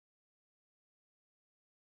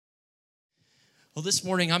Well, this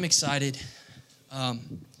morning I'm excited.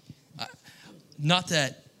 Not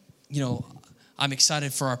that, I'm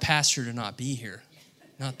excited for our pastor to not be here.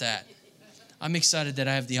 Not that. I'm excited that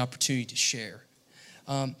I have the opportunity to share.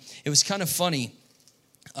 It was kind of funny.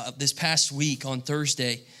 This past week on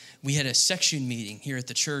Thursday, we had a section meeting here at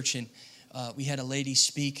the church, and we had a lady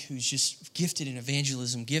speak who's just gifted in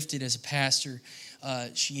evangelism, gifted as a pastor.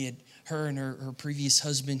 Her and her previous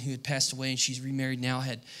husband, who had passed away and she's remarried now,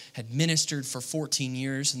 had ministered for 14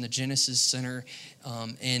 years in the Genesis Center,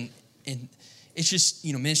 and it's just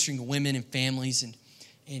ministering to women and families,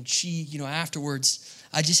 and she afterwards,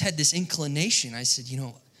 I just had this inclination. I said,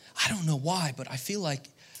 I don't know why, but I feel like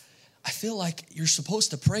you're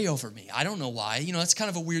supposed to pray over me. I don't know why. It's kind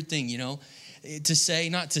of a weird thing, to say,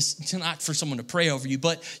 not for someone to pray over you,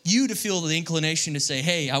 but you to feel the inclination to say,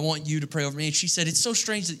 hey, I want you to pray over me. And she said, it's so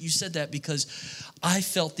strange that you said that because I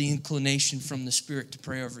felt the inclination from the Spirit to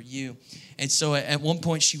pray over you. And so at one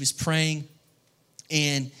point she was praying,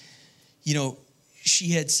 and,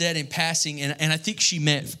 she had said in passing, and I think she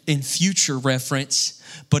meant in future reference,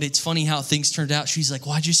 but it's funny how things turned out. She's like,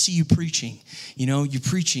 well, I just see you preaching, you're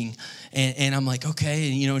preaching. And I'm like,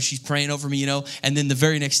 okay. And, she's praying over me, and then the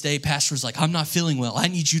very next day, pastor was like, I'm not feeling well. I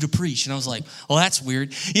need you to preach. And I was like, well, that's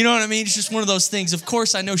weird. You know what I mean? It's just one of those things. Of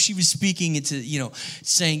course, I know she was speaking into,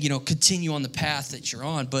 saying, continue on the path that you're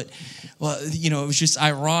on. But, well, it was just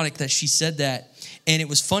ironic that she said that. And it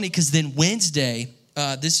was funny because then Wednesday,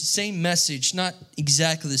 this same message, not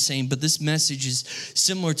exactly the same, but this message is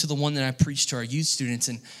similar to the one that I preached to our youth students.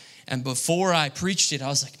 And before I preached it, I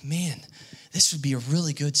was like, man, this would be a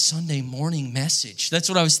really good Sunday morning message. That's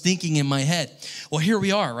what I was thinking in my head. Well, here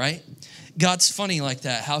we are, right? God's funny like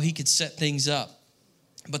that, how he could set things up.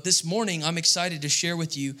 But this morning, I'm excited to share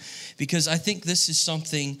with you because I think this is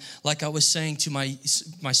something, like I was saying to my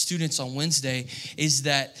students on Wednesday, is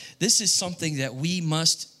that this is something that we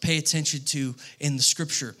must pay attention to in the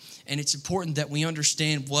Scripture. And it's important that we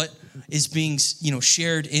understand what is being,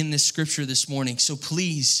 shared in this Scripture this morning. So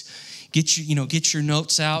please get your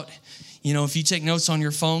notes out. If you take notes on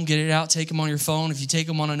your phone, get it out, take them on your phone. If you take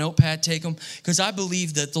them on a notepad, take them. Because I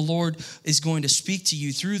believe that the Lord is going to speak to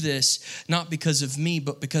you through this, not because of me,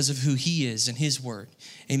 but because of who he is and his word.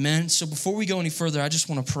 Amen. So before we go any further, I just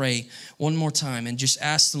want to pray one more time and just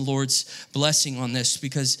ask the Lord's blessing on this,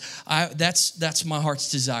 because that's my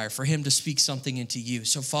heart's desire, for him to speak something into you.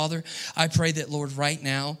 So Father, I pray that, Lord, right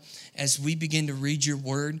now, as we begin to read your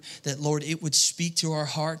word, that, Lord, it would speak to our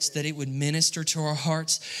hearts, that it would minister to our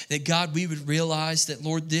hearts, that, God, we would realize that,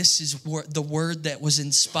 Lord, this is the word that was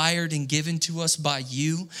inspired and given to us by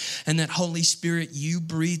you, and that, Holy Spirit, you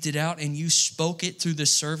breathed it out and you spoke it through the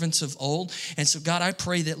servants of old. And so, God, I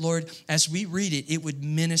pray that, Lord, as we read it, it would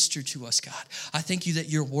minister to us, God. I thank you that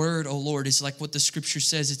your word, oh Lord, is like what the scripture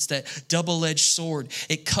says. It's that double-edged sword.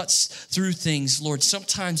 It cuts through things, Lord.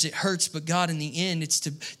 Sometimes it hurts, but God, in the end, it's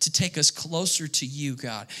to take us closer to you,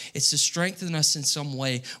 God. It's to strengthen us in some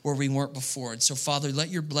way where we weren't before. And so, Father, let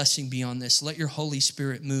your blessing be on this. Let your Holy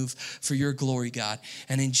Spirit move for your glory, God.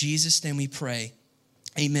 And in Jesus' name we pray,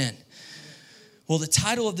 amen. Well, the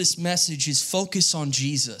title of this message is Focus on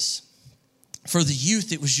Jesus. For the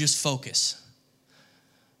youth, it was just focus.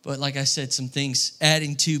 But like I said, some things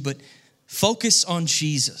adding to, but focus on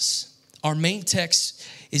Jesus. Our main text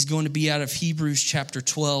is going to be out of Hebrews chapter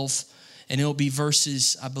 12. And it'll be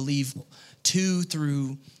verses, I believe, 2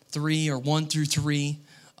 through 3 or 1 through 3.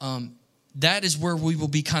 That is where we will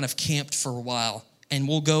be kind of camped for a while. And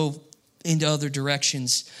we'll go into other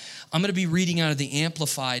directions. I'm going to be reading out of the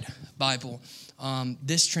Amplified Bible.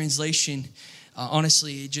 This translation,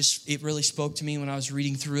 honestly, it really spoke to me when I was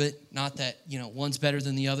reading through it. Not that, one's better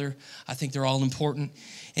than the other. I think they're all important.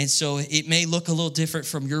 And so it may look a little different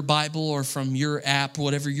from your Bible or from your app,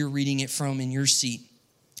 whatever you're reading it from in your seat.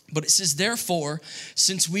 But it says, therefore,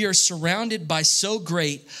 since we are surrounded by so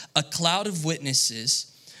great a cloud of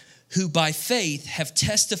witnesses who by faith have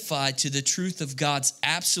testified to the truth of God's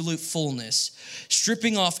absolute fullness,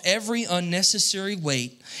 stripping off every unnecessary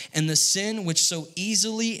weight and the sin which so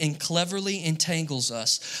easily and cleverly entangles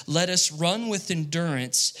us, let us run with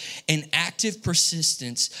endurance and active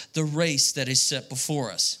persistence the race that is set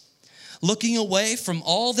before us. Looking away from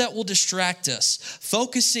all that will distract us,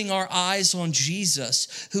 focusing our eyes on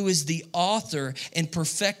Jesus, who is the author and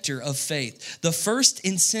perfecter of faith, the first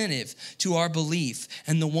incentive to our belief,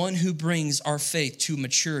 and the one who brings our faith to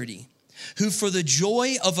maturity, who for the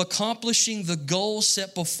joy of accomplishing the goal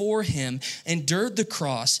set before him endured the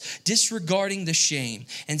cross, disregarding the shame,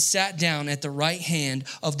 and sat down at the right hand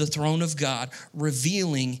of the throne of God,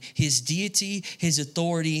 revealing his deity, his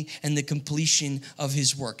authority, and the completion of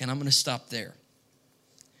his work. And I'm going to stop there.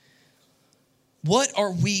 What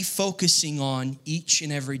are we focusing on each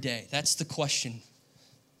and every day? That's the question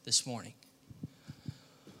this morning.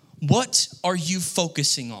 What are you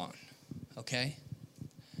focusing on? Okay?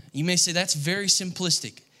 You may say that's very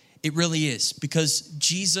simplistic. It really is, because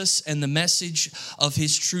Jesus and the message of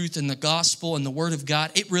his truth and the gospel and the word of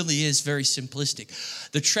God, it really is very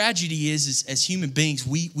simplistic. The tragedy is as human beings,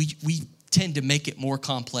 we tend to make it more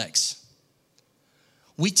complex.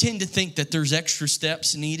 We tend to think that there's extra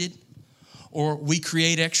steps needed, or we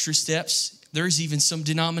create extra steps. There's even some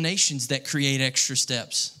denominations that create extra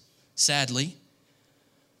steps, sadly.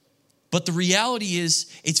 But the reality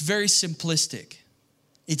is, it's very simplistic.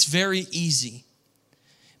 It's very easy.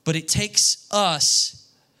 But it takes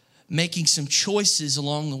us making some choices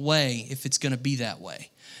along the way if it's going to be that way.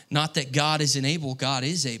 Not that God isn't able, God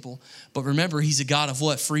is able. But remember, he's a God of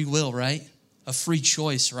what? Free will, right? A free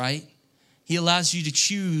choice, right? He allows you to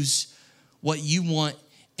choose what you want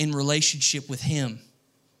in relationship with him.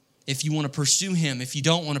 If you want to pursue him, if you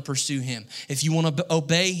don't want to pursue him, if you want to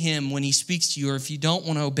obey him when he speaks to you, or if you don't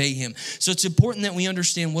want to obey him. So it's important that we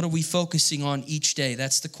understand, what are we focusing on each day?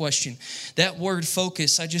 That's the question. That word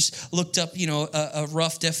focus, I just looked up, a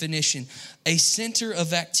rough definition. A center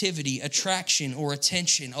of activity, attraction, or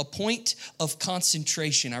attention, a point of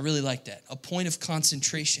concentration. I really like that. A point of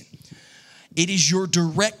concentration. It is your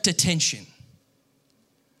direct attention.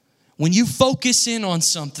 When you focus in on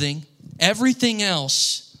something, everything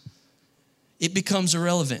else, it becomes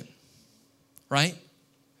irrelevant, right?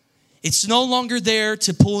 It's no longer there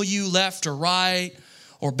to pull you left or right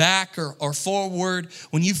or back or forward.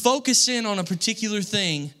 When you focus in on a particular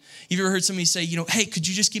thing, you've ever heard somebody say, hey, could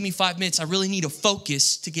you just give me 5 minutes? I really need a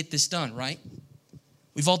focus to get this done, right?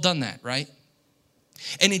 We've all done that, right?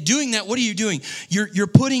 And in doing that, what are you doing? You're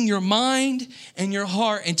putting your mind and your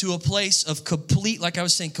heart into a place of complete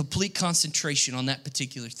concentration on that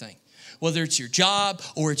particular thing. Whether it's your job,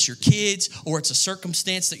 or it's your kids, or it's a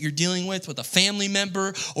circumstance that you're dealing with a family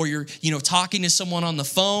member, or you're, talking to someone on the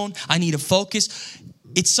phone. I need to focus.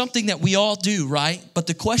 It's something that we all do, right? But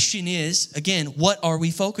the question is, again, what are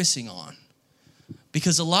we focusing on?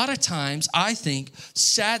 Because a lot of times, I think,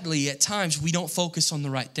 sadly, at times, we don't focus on the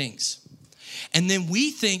right things. And then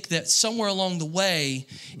we think that somewhere along the way,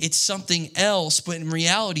 it's something else, but in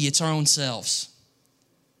reality, it's our own selves.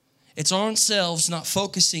 It's our own selves not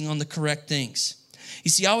focusing on the correct things. You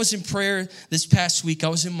see, I was in prayer this past week. I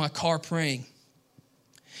was in my car praying.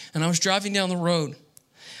 And I was driving down the road.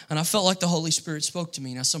 And I felt like the Holy Spirit spoke to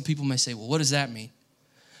me. Now, some people may say, well, what does that mean?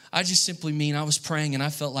 I just simply mean I was praying and I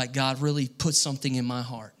felt like God really put something in my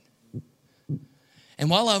heart. And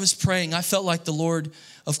while I was praying, I felt like the Lord,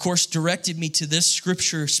 of course, directed me to this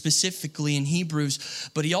scripture specifically in Hebrews.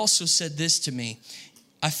 But he also said this to me.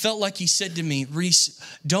 I felt like he said to me, Reese,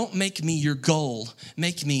 don't make me your goal.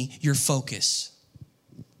 Make me your focus.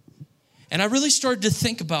 And I really started to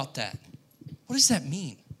think about that. What does that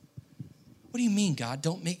mean? What do you mean, God?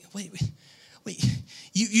 Don't make, wait.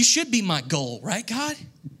 You should be my goal, right, God?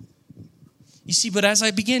 You see, but as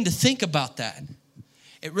I began to think about that,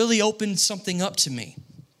 it really opened something up to me.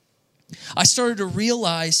 I started to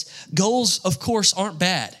realize goals, of course, aren't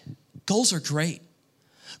bad. Goals are great.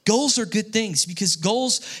 Goals are good things because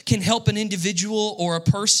goals can help an individual or a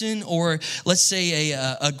person or let's say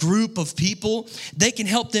a group of people. They can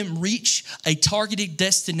help them reach a targeted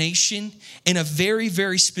destination in a very,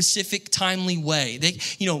 very specific, timely way.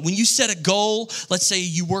 When you set a goal, let's say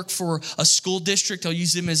you work for a school district, I'll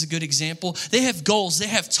use them as a good example. They have goals. They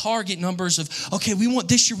have target numbers of, okay, we want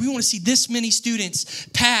this year, we want to see this many students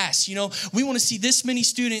pass. We want to see this many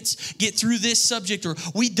students get through this subject, or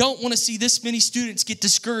we don't want to see this many students get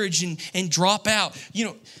discouraged and drop out.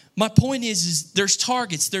 My point is there's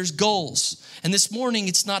targets, there's goals. And this morning,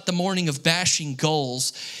 it's not the morning of bashing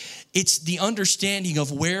goals. It's the understanding of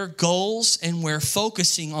where goals and where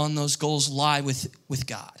focusing on those goals lie with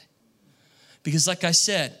God. Because like I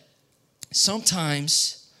said,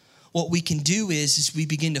 sometimes what we can do is we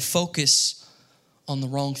begin to focus on the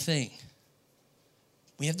wrong thing.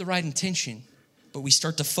 We have the right intention, but we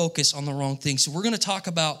start to focus on the wrong thing. So we're going to talk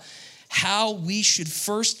about how we should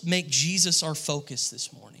first make Jesus our focus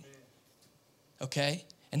this morning, okay?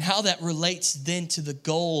 And how that relates then to the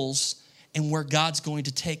goals and where God's going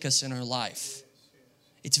to take us in our life.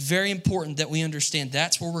 It's very important that we understand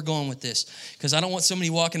that's where we're going with this, because I don't want somebody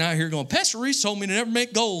walking out here going, Pastor Reese told me to never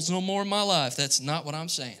make goals no more in my life. That's not what I'm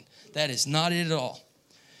saying. That is not it at all.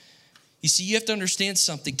 You see, you have to understand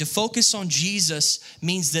something. To focus on Jesus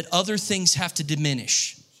means that other things have to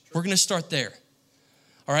diminish. We're going to start there.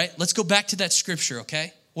 All right, let's go back to that scripture,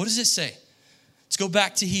 okay? What does it say? Let's go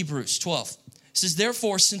back to Hebrews 12. It says,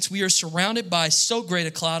 therefore, since we are surrounded by so great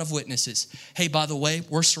a cloud of witnesses. Hey, by the way,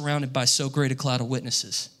 we're surrounded by so great a cloud of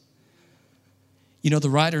witnesses. You know, the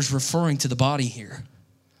writer's referring to the body here.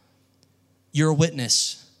 You're a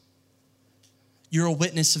witness. You're a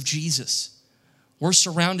witness of Jesus. We're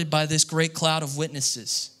surrounded by this great cloud of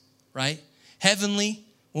witnesses, right? Heavenly,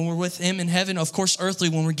 when we're with him in heaven. Of course, earthly,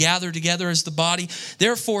 when we gather together as the body.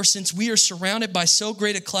 Therefore, since we are surrounded by so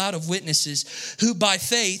great a cloud of witnesses, who by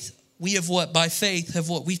faith, we have what? By faith have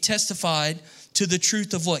what? We've testified to the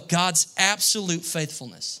truth of what? God's absolute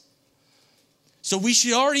faithfulness. So we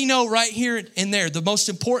should already know right here and there, the most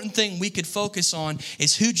important thing we could focus on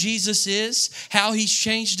is who Jesus is, how he's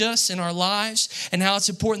changed us in our lives, and how it's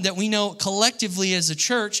important that we know collectively as a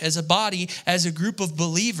church, as a body, as a group of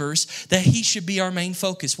believers, that he should be our main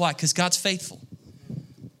focus. Why? Because God's faithful.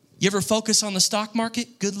 You ever focus on the stock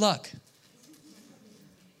market? Good luck.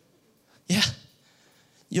 Yeah.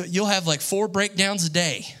 You'll have like 4 breakdowns a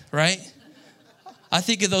day, right? I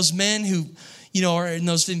think of those men who, you know, are in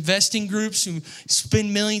those investing groups who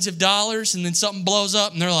spend millions of dollars and then something blows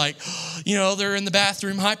up and they're like, you know, they're in the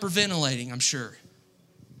bathroom hyperventilating, I'm sure.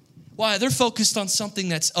 Why? They're focused on something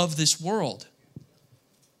that's of this world.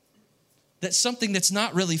 That's something that's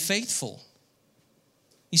not really faithful.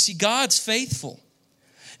 You see, God's faithful.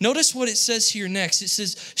 Notice what it says here next. It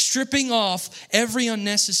says, stripping off every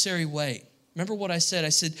unnecessary weight. Remember what I said? I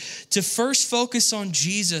said, to first focus on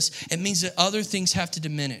Jesus, it means that other things have to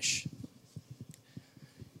diminish.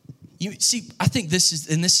 You see, I think this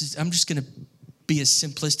is, I'm just going to be as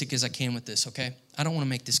simplistic as I can with this, okay? I don't want to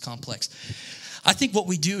make this complex. I think what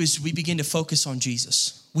we do is we begin to focus on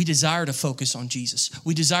Jesus. We desire to focus on Jesus.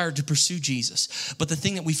 We desire to pursue Jesus. But the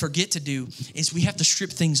thing that we forget to do is we have to strip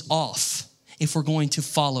things off if we're going to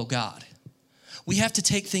follow God. We have to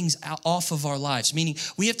take things off of our lives, meaning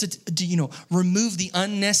we have to remove the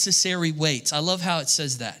unnecessary weights. I love how it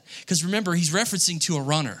says that. Because remember, he's referencing to a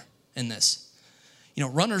runner in this. You know,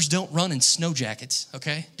 runners don't run in snow jackets,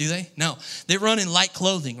 okay? Do they? No. They run in light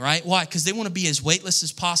clothing, right? Why? Because they want to be as weightless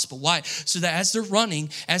as possible. Why? So that as they're running,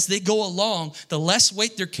 as they go along, the less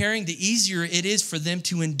weight they're carrying, the easier it is for them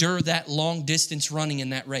to endure that long distance running in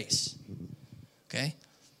that race, okay?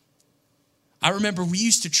 I remember we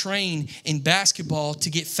used to train in basketball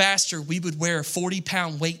to get faster. We would wear a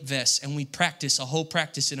 40-pound weight vest, and we'd practice a whole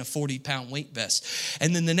practice in a 40-pound weight vest.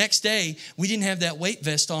 And then the next day, we didn't have that weight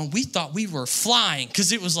vest on. We thought we were flying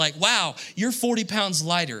because it was like, wow, you're 40 pounds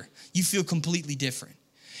lighter. You feel completely different.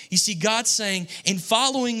 You see, God's saying, in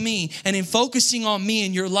following me and in focusing on me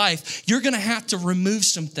in your life, you're going to have to remove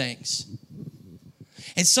some things.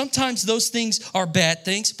 And sometimes those things are bad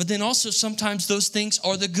things, but then also sometimes those things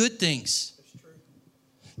are the good things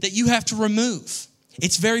that you have to remove.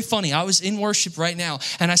 It's very funny. I was in worship right now,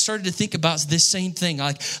 and I started to think about this same thing.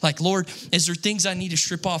 Like, Lord, is there things I need to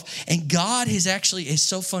strip off? And God is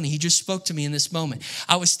so funny. He just spoke to me in this moment.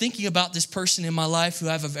 I was thinking about this person in my life who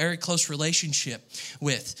I have a very close relationship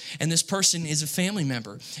with. And this person is a family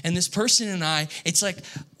member. And this person and I, it's like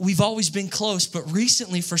we've always been close, but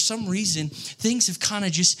recently, for some reason, things have kind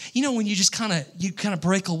of just, you know, when you just kind of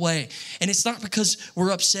break away. And it's not because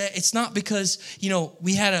we're upset. It's not because,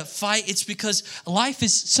 we had a fight. It's because life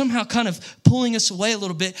is somehow kind of pulling us away a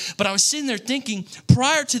little bit. But I was sitting there thinking,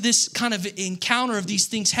 prior to this kind of encounter of these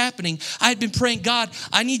things happening, I had been praying, God,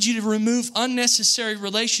 I need you to remove unnecessary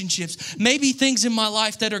relationships. Maybe things in my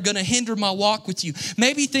life that are going to hinder my walk with you.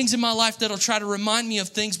 Maybe things in my life that'll try to remind me of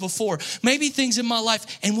things before. Maybe things in my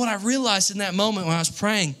life. And what I realized in that moment when I was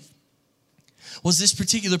praying was this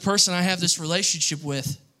particular person I have this relationship with,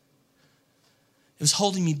 it was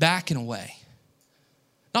holding me back in a way.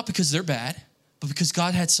 Not because they're bad, but because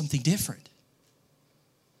God had something different.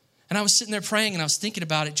 And I was sitting there praying, and I was thinking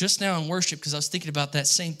about it just now in worship because I was thinking about that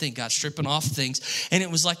same thing, God stripping off things. And it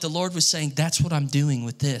was like the Lord was saying, that's what I'm doing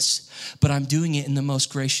with this, but I'm doing it in the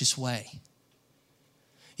most gracious way.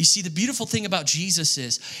 You see, the beautiful thing about Jesus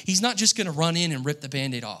is he's not just going to run in and rip the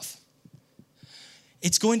Band-Aid off.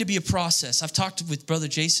 It's going to be a process. I've talked with Brother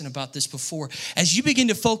Jason about this before. As you begin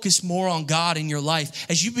to focus more on God in your life,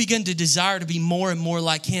 as you begin to desire to be more and more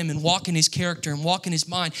like him and walk in his character and walk in his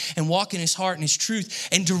mind and walk in his heart and his truth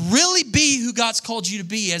and to really be who God's called you to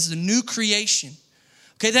be as a new creation.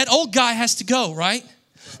 Okay, that old guy has to go, right?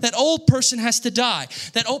 That old person has to die.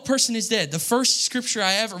 That old person is dead. The first scripture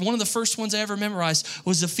one of the first ones I ever memorized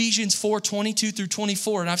was Ephesians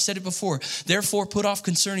 4:22-24. And I've said it before. Therefore, put off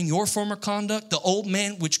concerning your former conduct, the old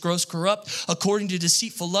man which grows corrupt according to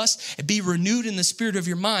deceitful lust, and be renewed in the spirit of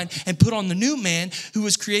your mind, and put on the new man who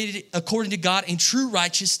was created according to God in true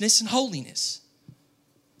righteousness and holiness.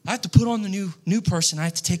 I have to put on the new person. I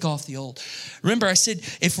have to take off the old. Remember, I said,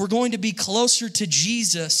 if we're going to be closer to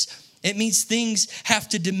Jesus, it means things have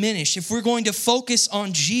to diminish. If we're going to focus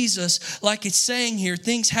on Jesus, like it's saying here,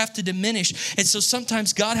 things have to diminish. And so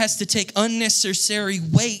sometimes God has to take unnecessary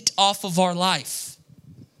weight off of our life.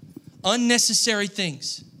 Unnecessary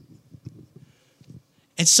things.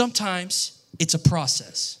 And sometimes it's a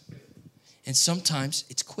process. And sometimes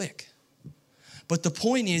it's quick. But the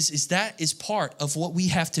point is that is part of what we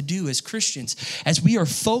have to do as Christians. As we are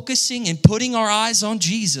focusing and putting our eyes on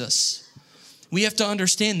Jesus, we have to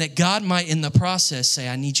understand that God might in the process say,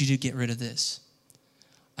 I need you to get rid of this.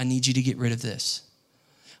 I need you to get rid of this.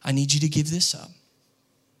 I need you to give this up.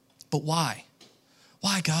 But why?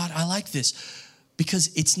 Why, God? I like this.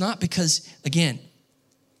 Because it's not because, again,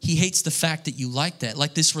 he hates the fact that you like that.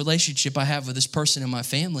 Like this relationship I have with this person in my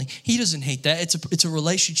family. He doesn't hate that. It's a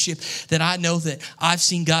relationship that I know that I've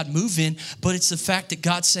seen God move in. But it's the fact that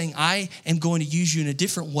God's saying, I am going to use you in a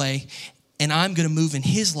different way. And I'm going to move in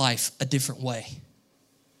his life a different way.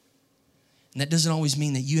 And that doesn't always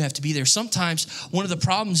mean that you have to be there. Sometimes one of the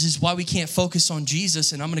problems is why we can't focus on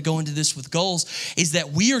Jesus, and I'm going to go into this with goals, is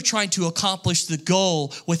that we are trying to accomplish the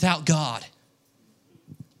goal without God.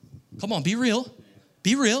 Come on, be real.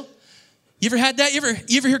 Be real. You ever had that?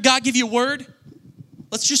 You ever hear God give you a word?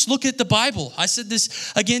 Let's just look at the Bible. I said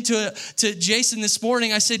this again to Jason this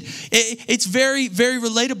morning. I said, it's very, very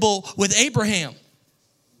relatable with Abraham.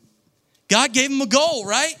 God gave him a goal,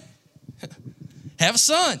 right? Have a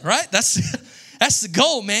son, right? That's the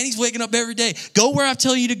goal, man. He's waking up every day. Go where I'm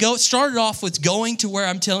telling you to go. It started off with going to where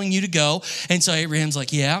I'm telling you to go. And so Abraham's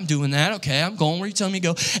like, yeah, I'm doing that. Okay, I'm going where you tell me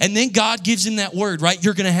to go. And then God gives him that word, right?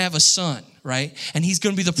 You're going to have a son, right? And he's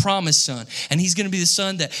going to be the promised son. And he's going to be the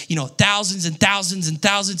son that, thousands and thousands and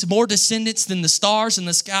thousands, more descendants than the stars in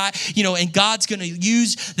the sky, and God's going to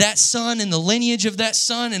use that son and the lineage of that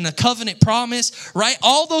son and the covenant promise, right?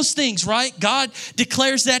 All those things, right? God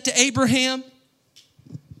declares that to Abraham.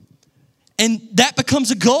 And that becomes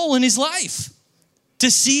a goal in his life, to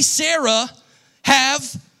see Sarah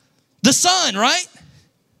have the son, right?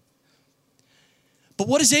 But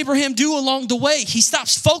what does Abraham do along the way? He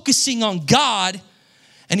stops focusing on God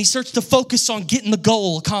and he starts to focus on getting the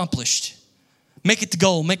goal accomplished. Make it the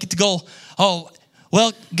goal, make it the goal. Oh,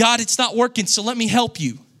 well, God, it's not working, so let me help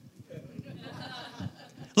you.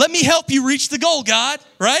 Let me help you reach the goal, God,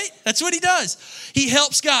 right? That's what he does. He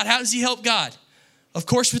helps God. How does he help God? Of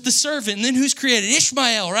course, with the servant. And then who's created?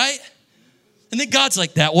 Ishmael, right? And then God's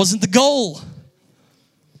like, that wasn't the goal.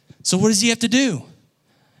 So what does he have to do?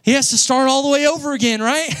 He has to start all the way over again,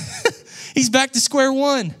 right? He's back to square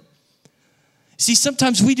one. See,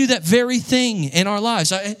 sometimes we do that very thing in our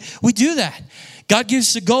lives. We do that. God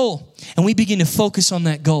gives us a goal, and we begin to focus on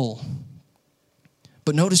that goal.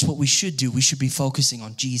 But notice what we should do. We should be focusing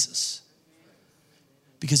on Jesus.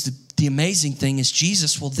 Because the amazing thing is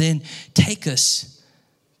Jesus will then take us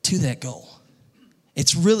to that goal.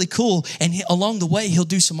 It's really cool. And along the way, he'll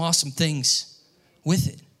do some awesome things with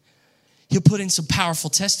it. He'll put in some powerful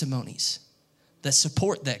testimonies that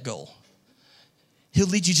support that goal. He'll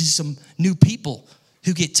lead you to some new people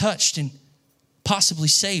who get touched and possibly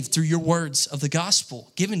saved through your words of the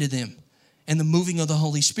gospel given to them and the moving of the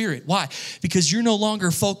Holy Spirit. Why? Because you're no longer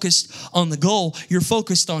focused on the goal. You're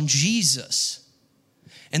focused on Jesus.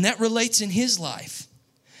 And that relates in his life.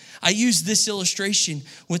 I used this illustration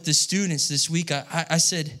with the students this week. I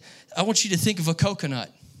said, I want you to think of a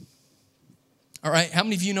coconut. All right, how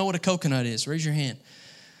many of you know what a coconut is? Raise your hand.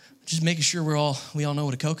 Just making sure we all know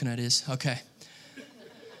what a coconut is. Okay.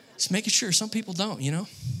 Just making sure. Some people don't,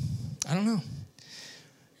 I don't know.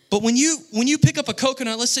 But when you pick up a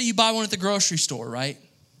coconut, let's say you buy one at the grocery store, right?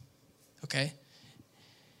 Okay.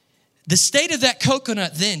 The state of that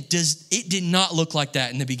coconut then, it did not look like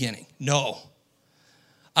that in the beginning. No.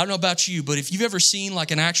 I don't know about you, but if you've ever seen like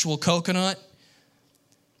an actual coconut,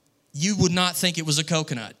 you would not think it was a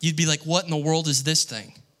coconut. You'd be like, what in the world is this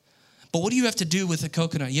thing? But what do you have to do with a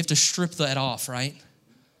coconut? You have to strip that off, right?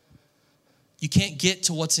 You can't get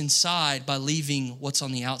to what's inside by leaving what's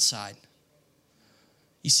on the outside.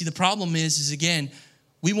 You see, the problem is again,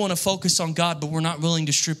 we want to focus on God, but we're not willing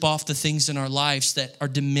to strip off the things in our lives that are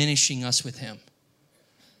diminishing us with him.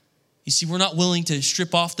 You see, we're not willing to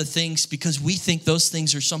strip off the things because we think those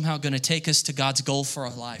things are somehow going to take us to God's goal for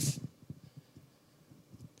our life.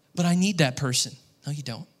 But I need that person. No, you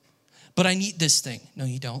don't. But I need this thing. No,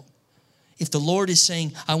 you don't. If the Lord is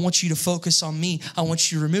saying, I want you to focus on me, I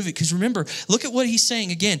want you to remove it. Because remember, look at what he's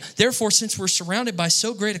saying again. Therefore, since we're surrounded by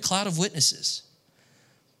so great a cloud of witnesses,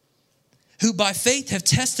 who by faith have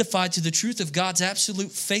testified to the truth of God's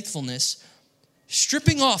absolute faithfulness,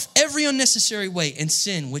 stripping off every unnecessary weight and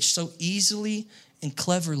sin which so easily and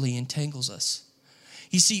cleverly entangles us.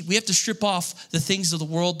 You see, we have to strip off the things of the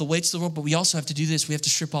world, the weights of the world, but we also have to do this. We have to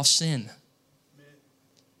strip off sin.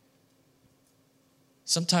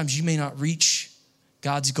 Sometimes you may not reach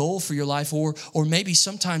God's goal for your life, or maybe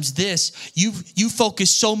sometimes you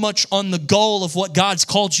focus so much on the goal of what God's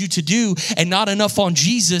called you to do and not enough on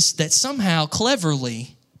Jesus that somehow,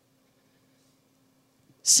 cleverly,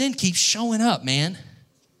 sin keeps showing up, man.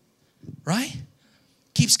 Right?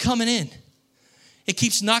 Keeps coming in. It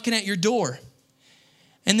keeps knocking at your door.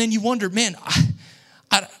 And then you wonder, man,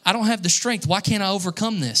 I don't have the strength. Why can't I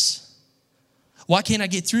overcome this? Why can't I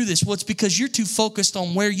get through this? Well, it's because you're too focused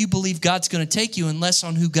on where you believe God's going to take you and less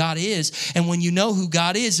on who God is. And when you know who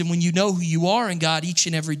God is and when you know who you are in God each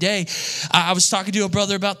and every day. I was talking to a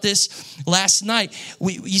brother about this last night.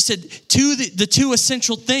 You said the two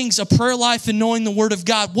essential things, a prayer life and knowing the Word of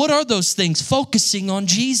God. What are those things? Focusing on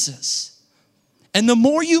Jesus. And the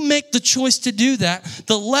more you make the choice to do that,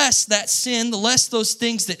 the less that sin, the less those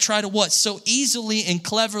things that try to what? So easily and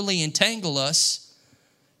cleverly entangle us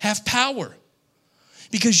have power.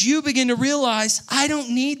 Because you begin to realize, I don't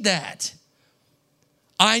need that.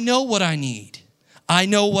 I know what I need. I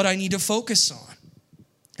know what I need to focus on.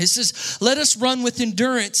 It says, let us run with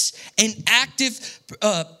endurance and active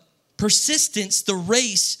persistence the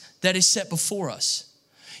race that is set before us.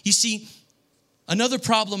 You see, another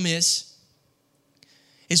problem is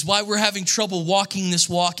why we're having trouble walking this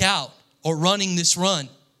walk out or running this run,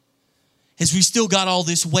 is we still got all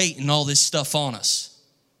this weight and all this stuff on us.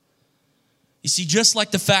 You see, just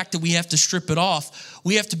like the fact that we have to strip it off,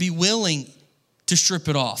 we have to be willing to strip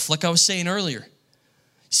it off, like I was saying earlier.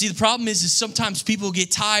 See, the problem is sometimes people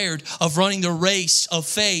get tired of running the race of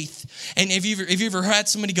faith. And have you ever had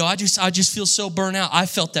somebody go, I just feel so burnt out? I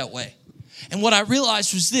felt that way. And what I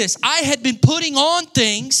realized was this: I had been putting on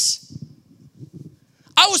things.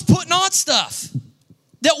 I was putting on stuff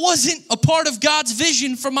that wasn't a part of God's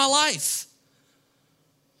vision for my life.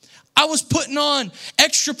 I was putting on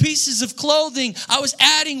extra pieces of clothing. I was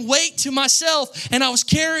adding weight to myself, and I was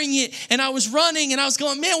carrying it, and I was running, and I was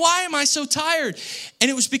going, man, why am I so tired? And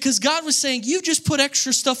it was because God was saying, you just put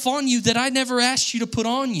extra stuff on you that I never asked you to put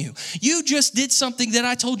on you. You just did something that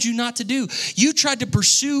I told you not to do. You tried to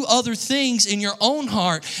pursue other things in your own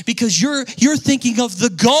heart because you're thinking of the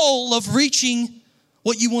goal of reaching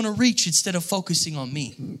what you want to reach instead of focusing on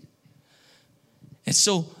me. And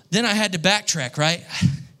so then I had to backtrack, right?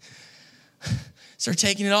 Start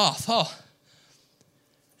taking it off. Oh,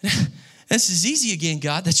 this is easy again,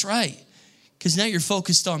 God. That's right. Because now you're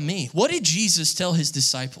focused on me. What did Jesus tell his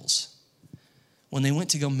disciples when they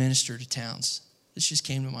went to go minister to towns? This just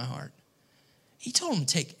came to my heart. He told them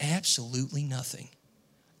to take absolutely nothing.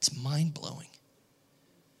 It's mind-blowing.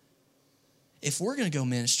 If we're going to go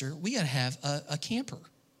minister, we got to have a camper.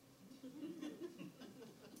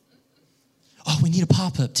 Oh, we need a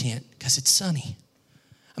pop-up tent because it's sunny.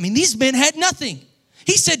 I mean, these men had nothing.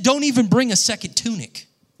 He said, don't even bring a second tunic.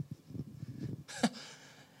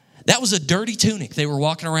 That was a dirty tunic they were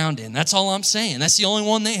walking around in. That's all I'm saying. That's the only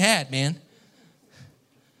one they had, man.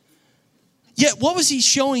 Yet, what was he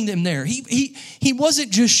showing them there? He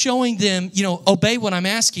wasn't just showing them, obey what I'm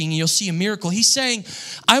asking and you'll see a miracle. He's saying,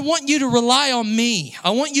 I want you to rely on me.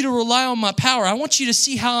 I want you to rely on my power. I want you to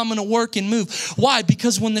see how I'm going to work and move. Why?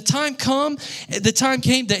 Because when the time came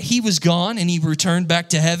that he was gone and he returned back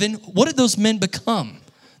to heaven, what did those men become?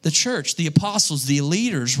 The church, the apostles, the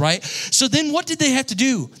leaders, right? So then what did they have to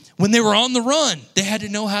do? When they were on the run, they had to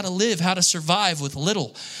know how to live, how to survive with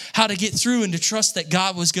little, how to get through and to trust that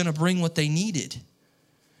God was going to bring what they needed.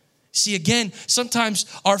 See, again, sometimes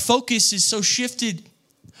our focus is so shifted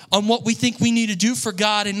on what we think we need to do for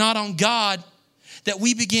God and not on God that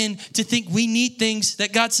we begin to think we need things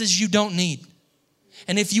that God says you don't need.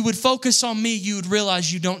 And if you would focus on me, you would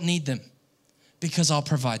realize you don't need them because I'll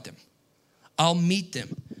provide them. I'll meet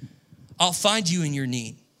them. I'll find you in your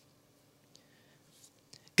need.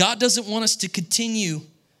 God doesn't want us to continue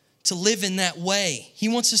to live in that way. He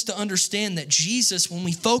wants us to understand that Jesus, when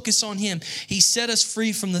we focus on him, he set us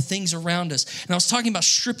free from the things around us. And I was talking about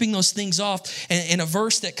stripping those things off. And a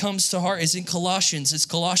verse that comes to heart is in Colossians. It's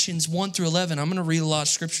Colossians 1-11. I'm going to read a lot of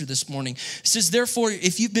scripture this morning. It says, therefore,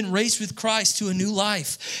 if you've been raised with Christ to a new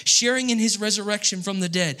life, sharing in his resurrection from the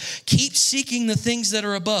dead, keep seeking the things that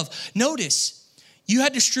are above. Notice, you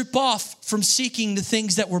had to strip off from seeking the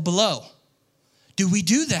things that were below. Do we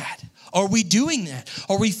do that? Are we doing that?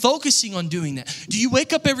 Are we focusing on doing that? Do you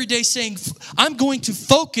wake up every day saying, I'm going to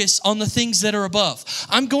focus on the things that are above.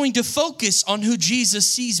 I'm going to focus on who Jesus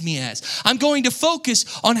sees me as. I'm going to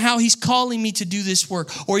focus on how he's calling me to do this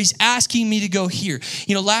work, or he's asking me to go here.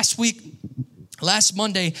 You know, last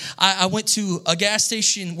Monday, I went to a gas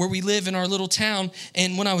station where we live in our little town,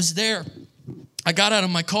 and when I was there, I got out of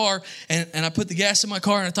my car, and I put the gas in my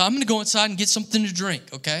car, and I thought, I'm going to go inside and get something to drink,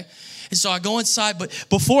 okay? And so I go inside, but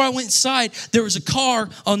before I went inside, there was a car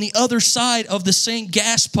on the other side of the same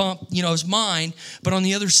gas pump, you know, as mine, but on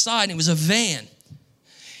the other side, it was a van.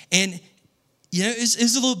 And, you know, it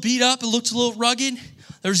was a little beat up. It looked a little rugged.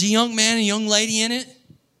 There was a young man and a young lady in it.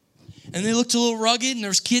 And they looked a little rugged, and there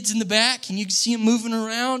was kids in the back, and you could see them moving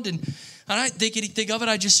around. And I didn't think anything of it.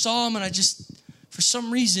 I just saw them, and for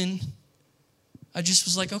some reason, I just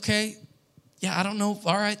was like, okay, yeah, I don't know.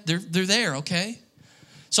 All right, they're there, okay?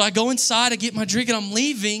 So I go inside, I get my drink, and I'm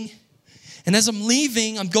leaving. And as I'm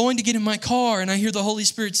leaving, I'm going to get in my car, and I hear the Holy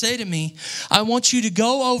Spirit say to me, I want you to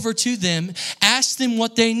go over to them, ask them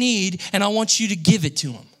what they need, and I want you to give it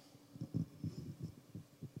to them.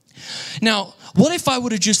 Now, what if I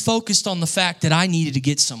would have just focused on the fact that I needed to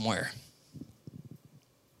get somewhere?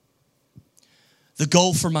 The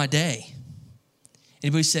goal for my day.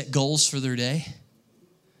 Anybody set goals for their day?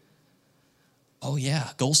 Oh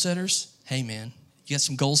yeah, goal setters? Hey man, you got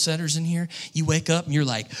some goal setters in here? You wake up and you're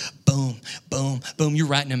like, boom, boom, boom. You're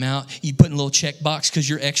writing them out. You put in a little check box because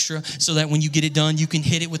you're extra so that when you get it done, you can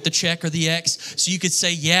hit it with the check or the X. So you could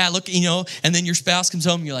say, yeah, look, you know, and then your spouse comes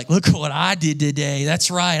home and you're like, look what I did today. That's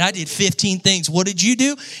right. I did 15 things. What did you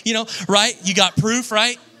do? You know, right? You got proof,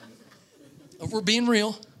 right? We're being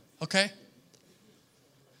real, okay?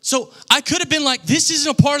 So I could have been like, this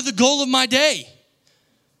isn't a part of the goal of my day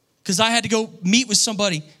because I had to go meet with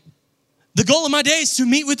somebody. The goal of my day is to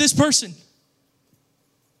meet with this person.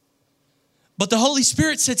 But the Holy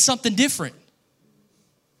Spirit said something different.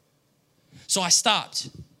 So I stopped.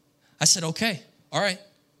 I said, okay, all right,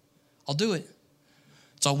 I'll do it.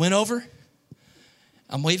 So I went over.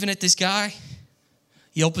 I'm waving at this guy.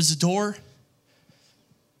 He opens the door.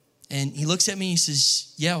 And he looks at me. He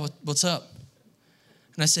says, yeah, what's up?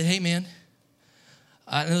 And I said, hey, man,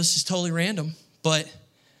 I know this is totally random, but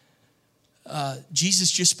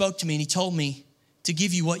Jesus just spoke to me and he told me to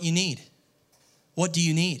give you what you need. What do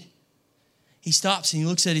you need? He stops and he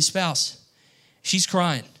looks at his spouse. She's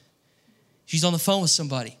crying. She's on the phone with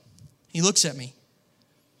somebody. He looks at me.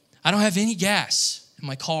 I don't have any gas in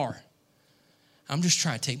my car. I'm just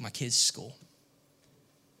trying to take my kids to school.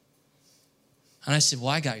 And I said, well,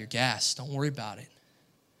 I got your gas. Don't worry about it.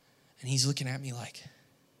 And he's looking at me like,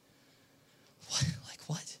 what? Like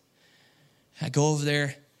what? I go over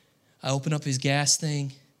there. I open up his gas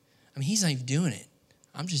thing. I mean, he's not even doing it.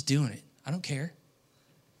 I'm just doing it. I don't care.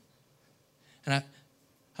 And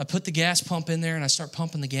I put the gas pump in there and I start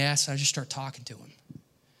pumping the gas. And I just start talking to him.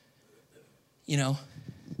 You know,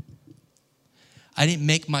 I didn't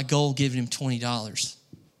make my goal giving him $20.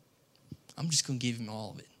 I'm just going to give him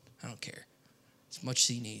all of it. I don't care. As much as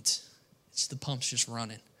he needs. It's the pump's just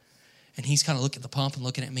running. And he's kind of looking at the pump and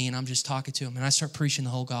looking at me, and I'm just talking to him. And I start preaching the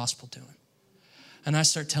whole gospel to him. And I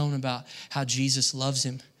start telling him about how Jesus loves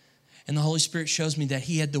him. And the Holy Spirit shows me that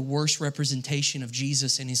he had the worst representation of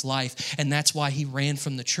Jesus in his life. And that's why he ran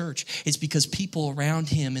from the church. It's because people around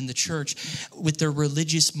him in the church with their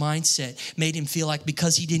religious mindset made him feel like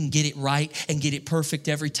because he didn't get it right and get it perfect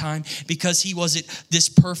every time, because he wasn't this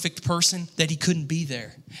perfect person, that he couldn't be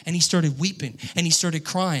there. And he started weeping and he started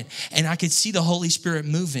crying. And I could see the Holy Spirit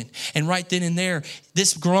moving. And right then and there,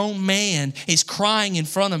 this grown man is crying in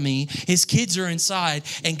front of me. His kids are inside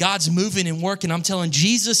and God's moving and working. I'm telling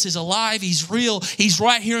Jesus is alive. He's real. He's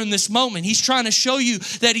right here in this moment. He's trying to show you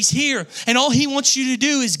that he's here. And all he wants you to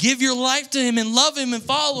do is give your life to him and love him and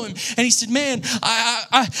follow him. And he said, man,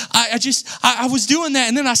 I was doing that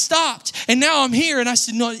and then I stopped and now I'm here. And I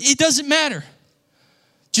said, no, it doesn't matter.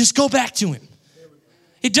 Just go back to him.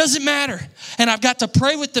 It doesn't matter. And I've got to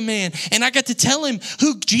pray with the man. And I got to tell him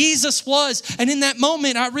who Jesus was. And in that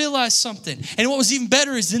moment, I realized something. And what was even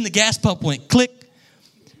better is then the gas pump went click,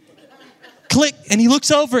 click. And he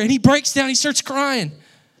looks over and he breaks down. He starts crying.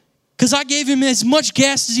 Because I gave him as much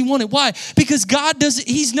gas as he wanted. Why? Because God doesn't,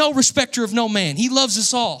 he's no respecter of no man. He loves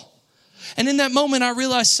us all. And in that moment, I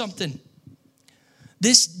realized something.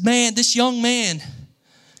 This young man,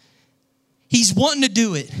 he's wanting to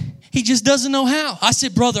do it. He just doesn't know how. I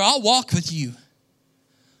said, brother, I'll walk with you.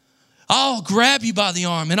 I'll grab you by the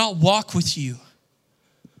arm and I'll walk with you.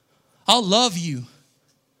 I'll love you. And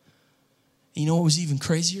you know what was even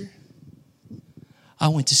crazier? I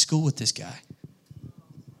went to school with this guy.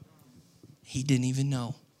 He didn't even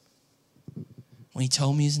know. When he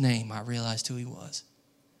told me his name, I realized who he was.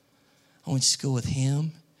 I went to school with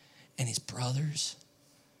him and his brothers.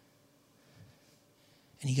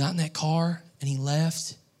 And he got in that car and he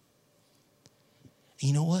left. And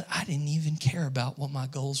you know what? I didn't even care about what my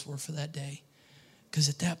goals were for that day. Because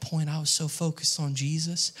at that point, I was so focused on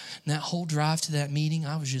Jesus. And that whole drive to that meeting,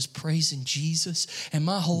 I was just praising Jesus. And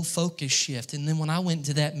my whole focus shifted. And then when I went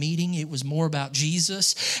to that meeting, it was more about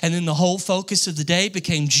Jesus. And then the whole focus of the day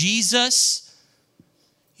became Jesus.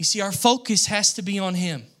 You see, our focus has to be on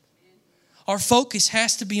him. Our focus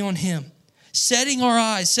has to be on him. Setting our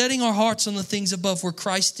eyes, setting our hearts on the things above where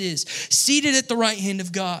Christ is. Seated at the right hand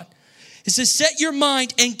of God. It says, set your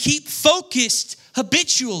mind and keep focused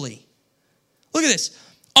habitually. Look at this.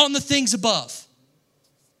 On the things above.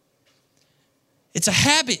 It's a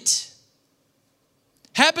habit.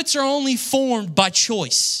 Habits are only formed by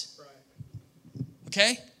choice.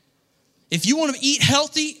 Okay? If you want to eat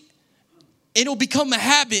healthy, it'll become a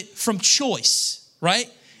habit from choice, right?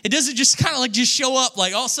 It doesn't just kind of like just show up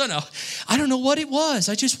like all of a sudden, I don't know what it was.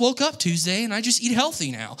 I just woke up Tuesday and I just eat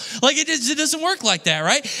healthy now. Like it doesn't work like that,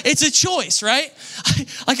 right? It's a choice, right?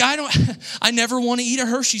 I never want to eat a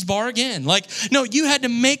Hershey's bar again. Like, no, you had to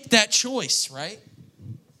make that choice, right?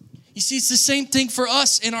 You see, it's the same thing for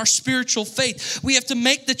us in our spiritual faith. We have to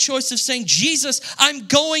make the choice of saying, Jesus, I'm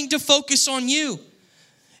going to focus on you.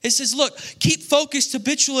 It says, look, keep focused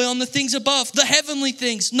habitually on the things above, the heavenly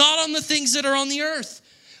things, not on the things that are on the earth.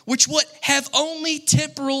 Which have only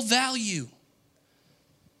temporal value.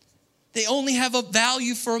 They only have a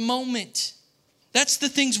value for a moment. That's the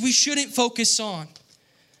things we shouldn't focus on.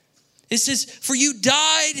 It says, for you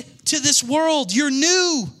died to this world. Your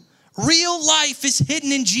new real life is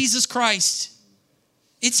hidden in Jesus Christ.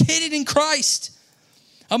 It's hidden in Christ.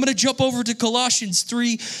 I'm going to jump over to Colossians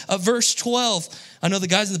 3, verse 12. I know the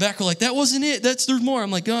guys in the back are like, that wasn't it. There's more.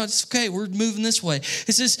 I'm like, no, it's okay. We're moving this way.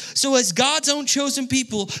 It says, so as God's own chosen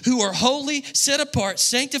people who are holy, set apart,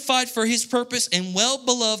 sanctified for his purpose, and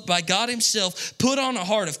well-beloved by God himself, put on a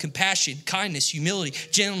heart of compassion, kindness, humility,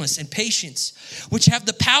 gentleness, and patience, which have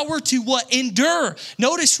the power to what? Endure.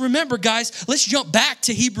 Notice, remember, guys, let's jump back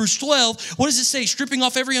to Hebrews 12. What does it say? Stripping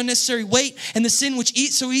off every unnecessary weight and the sin which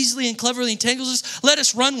eats so easily and cleverly entangles us, let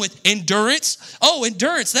us run with endurance. Oh,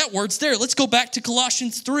 endurance, that word's there. Let's go back to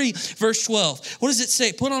Colossians 3, verse 12. What does it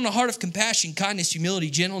say? Put on a heart of compassion, kindness, humility,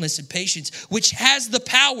 gentleness, and patience, which has the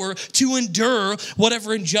power to endure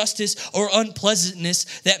whatever injustice or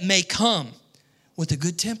unpleasantness that may come with a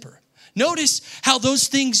good temper. Notice how those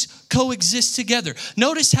things coexist together.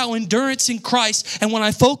 Notice how endurance in Christ, and when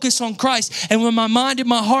I focus on Christ, and when my mind and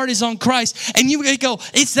my heart is on Christ, and you go,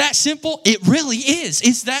 it's that simple? It really is.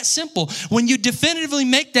 It's that simple. When you definitively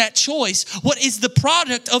make that choice, what is the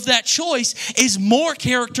product of that choice is more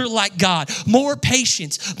character like God, more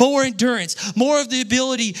patience, more endurance, more of the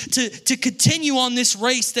ability to continue on this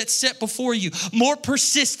race that's set before you, more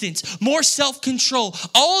persistence, more self-control.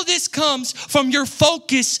 All of this comes from your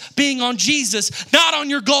focus being on Jesus, not on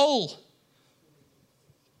your goal.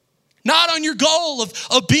 Not on your goal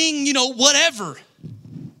of being, whatever.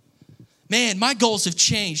 Man, my goals have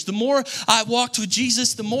changed. The more I walked with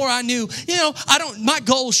Jesus, the more I knew, my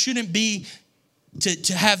goal shouldn't be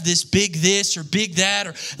to have this or big that,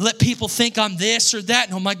 or let people think I'm this or that.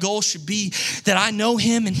 No, my goal should be that I know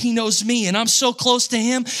him and he knows me, and I'm so close to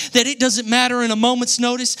him that it doesn't matter in a moment's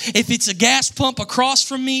notice if it's a gas pump across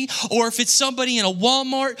from me, or if it's somebody in a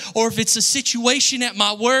Walmart, or if it's a situation at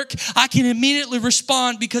my work. I can immediately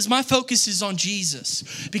respond because my focus is on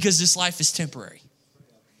Jesus, because this life is temporary.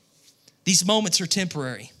 These moments are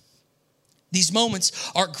temporary. These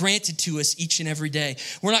moments are granted to us each and every day.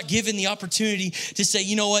 We're not given the opportunity to say,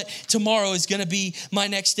 you know what, tomorrow is going to be my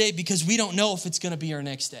next day, because we don't know if it's going to be our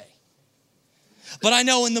next day. But I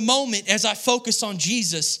know in the moment, as I focus on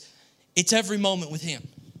Jesus, it's every moment with him.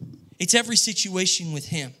 It's every situation with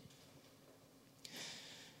him.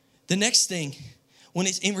 The next thing, when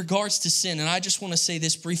it's in regards to sin, and I just want to say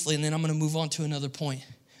this briefly, and then I'm going to move on to another point,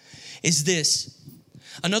 is this.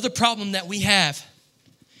 Another problem that we have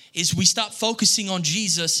is we stop focusing on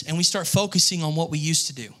Jesus and we start focusing on what we used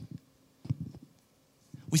to do.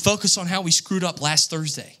 We focus on how we screwed up last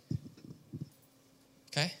Thursday.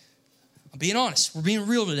 Okay? I'm being honest. We're being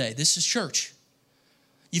real today. This is church.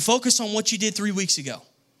 You focus on what you did 3 weeks ago.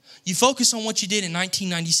 You focus on what you did in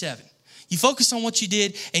 1997. You focus on what you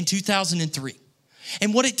did in 2003.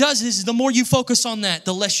 And what it does is the more you focus on that,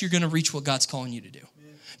 the less you're going to reach what God's calling you to do.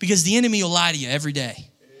 Because the enemy will lie to you every day.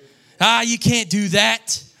 You can't do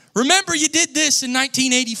that. Remember, you did this in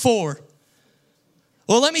 1984.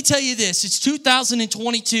 Well, let me tell you this. It's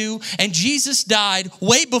 2022, and Jesus died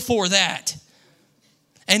way before that.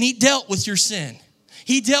 And he dealt with your sin.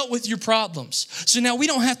 He dealt with your problems. So now we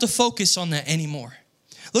don't have to focus on that anymore.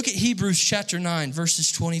 Look at Hebrews chapter 9,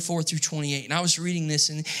 verses 24 through 28. And I was reading this,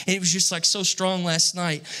 and it was just like so strong last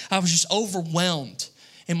night. I was just overwhelmed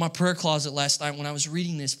in my prayer closet last night when I was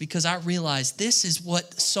reading this, because I realized this is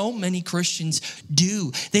what so many Christians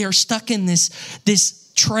do. They are stuck in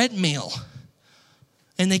this treadmill,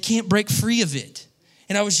 and they can't break free of it.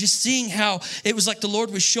 And I was just seeing how it was like the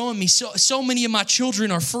Lord was showing me so many of my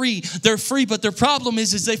children are free. They're free, but their problem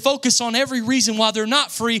is they focus on every reason why they're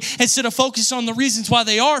not free instead of focus on the reasons why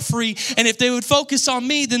they are free. And if they would focus on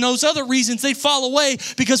me, then those other reasons, they'd fall away,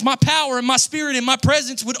 because my power and my spirit and my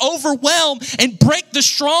presence would overwhelm and break the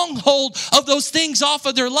stronghold of those things off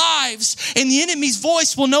of their lives. And the enemy's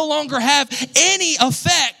voice will no longer have any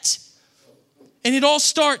effect. And it all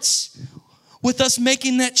starts with us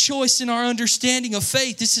making that choice in our understanding of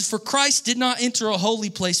faith. This is, for Christ did not enter a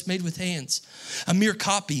holy place made with hands, a mere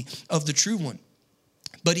copy of the true one,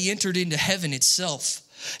 but he entered into heaven itself,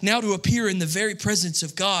 now to appear in the very presence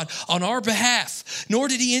of God on our behalf. Nor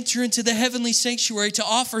did he enter into the heavenly sanctuary to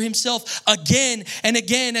offer himself again and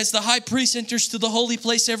again, as the high priest enters to the holy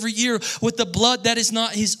place every year with the blood that is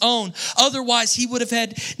not his own. Otherwise, he would have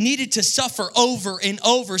had needed to suffer over and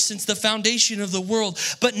over since the foundation of the world.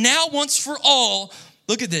 But now once for all,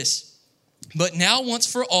 look at this. But now once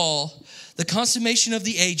for all, the consummation of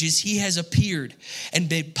the ages, he has appeared and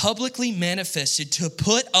been publicly manifested to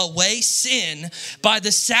put away sin by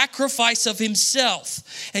the sacrifice of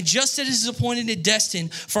himself. And just as it is appointed and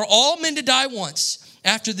destined for all men to die once,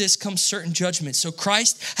 after this comes certain judgment. So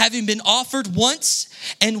Christ, having been offered once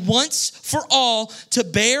and once for all to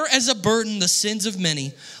bear as a burden the sins of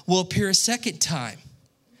many, will appear a second time.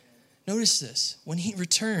 Notice this, when he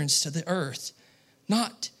returns to the earth,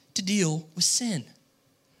 not to deal with sin.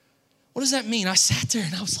 What does that mean? I sat there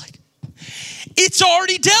and I was like, it's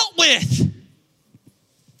already dealt with.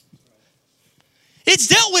 It's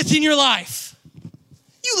dealt with in your life.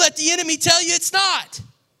 You let the enemy tell you it's not.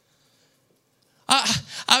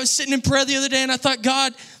 I was sitting in prayer the other day and I thought,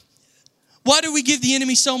 God, why do we give the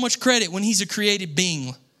enemy so much credit when he's a created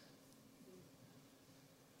being?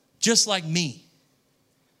 Just like me.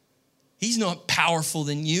 He's not powerful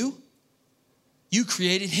than you. You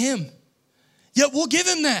created him. Yet we'll give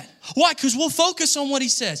him that. Why? Because we'll focus on what he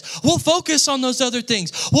says. We'll focus on those other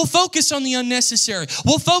things. We'll focus on the unnecessary.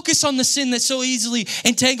 We'll focus on the sin that so easily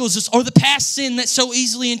entangles us, or the past sin that so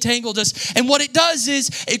easily entangled us. And what it does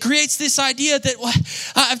is it creates this idea that, well,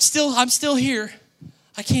 I'm still here.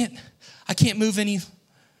 I can't move any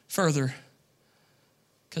further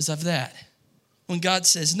because of that. When God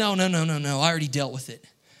says, no, I already dealt with it.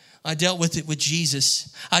 I dealt with it with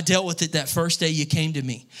Jesus. I dealt with it that first day you came to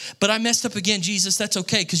me. But I messed up again, Jesus. That's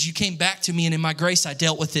okay, because you came back to me, and in my grace, I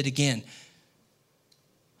dealt with it again.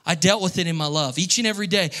 I dealt with it in my love each and every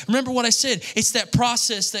day. Remember what I said. It's that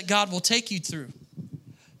process that God will take you through.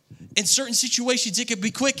 In certain situations, it can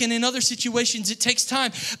be quick, and in other situations, it takes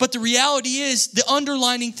time. But the reality is, the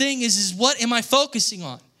underlining thing is what am I focusing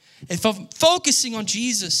on? If I'm focusing on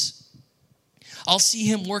Jesus, I'll see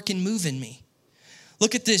him work and move in me.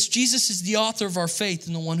 Look at this. Jesus is the author of our faith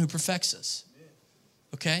and the one who perfects us.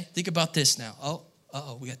 Okay? Think about this now.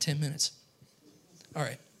 We got 10 minutes. All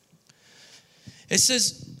right. It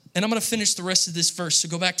says, and I'm going to finish the rest of this verse. So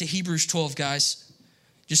go back to Hebrews 12, guys.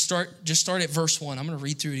 Just start at verse 1. I'm going to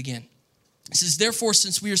read through it again. It says, therefore,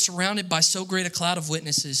 since we are surrounded by so great a cloud of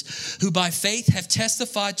witnesses who by faith have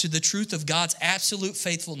testified to the truth of God's absolute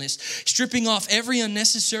faithfulness, stripping off every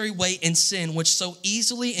unnecessary weight and sin which so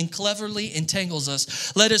easily and cleverly entangles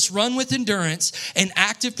us, let us run with endurance and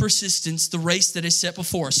active persistence the race that is set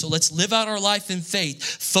before us. So let's live out our life in faith,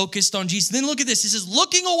 focused on Jesus. Then look at this. It says,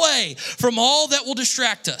 looking away from all that will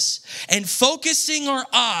distract us and focusing our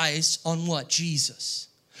eyes on what? Jesus.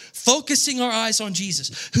 Focusing our eyes on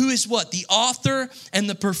Jesus, who is what? The author and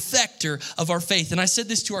the perfecter of our faith. And I said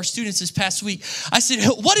this to our students this past week. I said,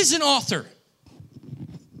 what is an author?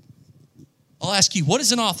 I'll ask you, what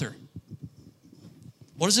is an author?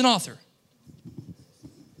 What is an author?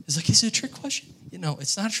 It's like, is it a trick question? No,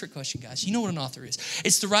 it's not a trick question, guys. You know what an author is.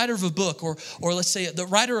 It's the writer of a book, or let's say the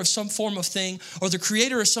writer of some form of thing, or the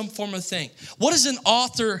creator of some form of thing. What does an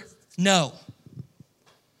author know?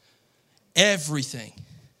 Everything.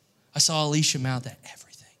 I saw Alicia mouth that.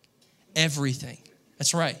 Everything.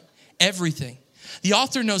 That's right. Everything. The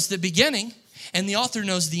author knows the beginning, and the author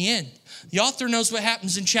knows the end. The author knows what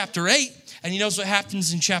happens in chapter 8, and he knows what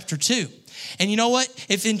happens in chapter 2. And you know what?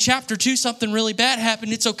 If in chapter 2 something really bad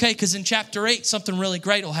happened, it's okay, because in chapter 8 something really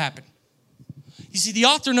great will happen. You see, the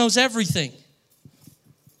author knows everything.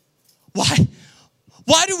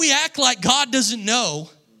 Why do we act like God doesn't know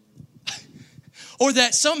or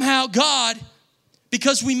that somehow God,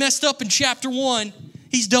 because we messed up in chapter 1,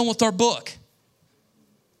 he's done with our book.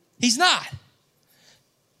 He's not.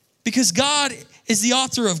 Because God is the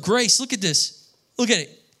author of grace. Look at this. Look at it.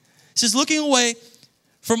 It says, looking away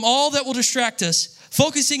from all that will distract us,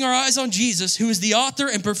 focusing our eyes on Jesus, who is the author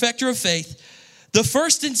and perfecter of faith, the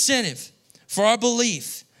first incentive for our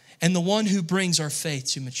belief, and the one who brings our faith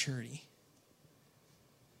to maturity.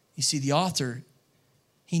 You see, the author,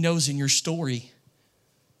 he knows in your story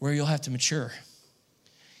where you'll have to mature.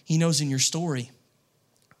 He knows in your story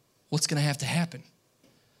what's going to have to happen.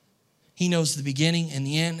 He knows the beginning and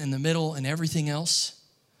the end and the middle and everything else.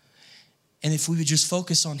 And if we would just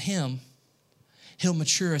focus on him, he'll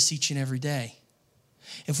mature us each and every day.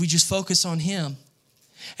 If we just focus on him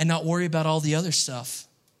and not worry about all the other stuff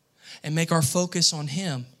and make our focus on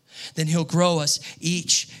him, then he'll grow us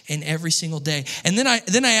each and every single day. And then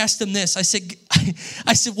I asked him this. I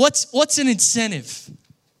said, what's an incentive?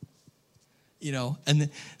 You know, and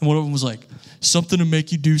one of them was like, something to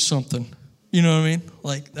make you do something. You know what I mean?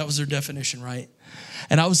 Like, that was their definition, right?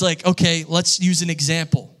 And I was like, okay, let's use an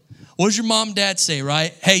example. What does your mom and dad say,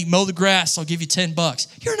 right? Hey, mow the grass, I'll give you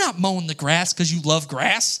 $10. You're not mowing the grass because you love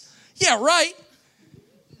grass. Yeah, right.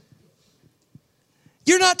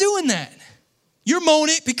 You're not doing that. You're mowing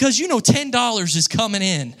it because you know $10 is coming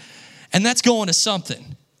in, and that's going to something,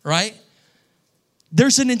 right?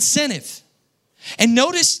 There's an incentive. And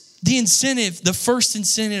notice the incentive, the first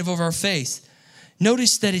incentive of our faith.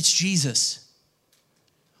 Notice that it's Jesus.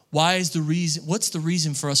 What's the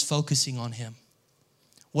reason for us focusing on him?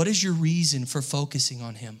 What is your reason for focusing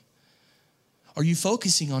on him? Are you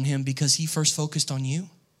focusing on him because he first focused on you?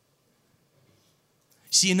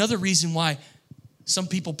 See, another reason why some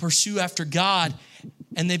people pursue after God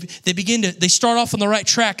and they start off on the right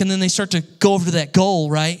track and then they start to go over to that goal,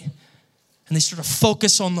 right? And they start to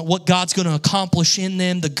focus on what God's going to accomplish in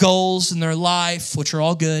them, the goals in their life, which are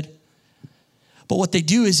all good. But what they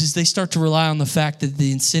do is they start to rely on the fact that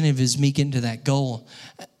the incentive is me getting to that goal.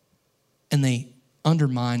 And they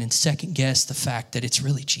undermine and second guess the fact that it's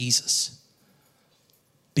really Jesus.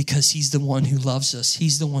 Because he's the one who loves us.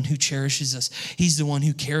 He's the one who cherishes us. He's the one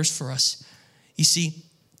who cares for us. You see,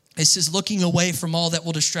 it says looking away from all that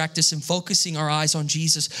will distract us and focusing our eyes on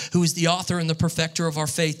Jesus, who is the author and the perfecter of our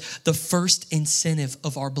faith, the first incentive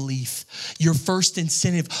of our belief. Your first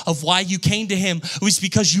incentive of why you came to him was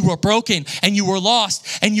because you were broken and you were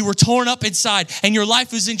lost and you were torn up inside and your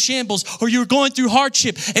life was in shambles or you were going through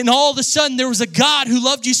hardship, and all of a sudden there was a God who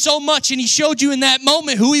loved you so much and he showed you in that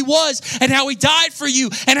moment who he was and how he died for you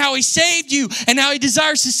and how he saved you and how he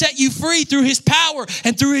desires to set you free through his power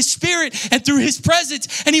and through his spirit and through his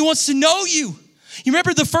presence, and he wants to know you. You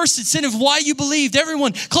remember the first incentive why you believed?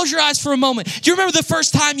 Everyone, close your eyes for a moment. Do you remember the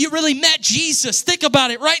first time you really met Jesus? Think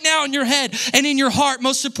about it right now in your head and in your heart,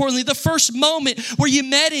 most importantly. The first moment where you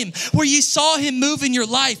met him, where you saw him move in your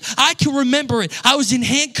life. I can remember it. I was in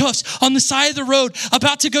handcuffs on the side of the road,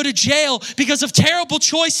 about to go to jail because of terrible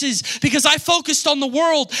choices, because I focused on the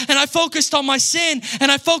world and I focused on my sin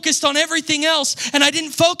and I focused on everything else and I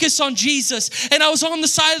didn't focus on Jesus. And I was on the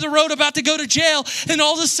side of the road about to go to jail, and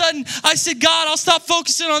all of a sudden I said, God, I'll stop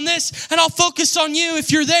focusing on this and I'll focus on you.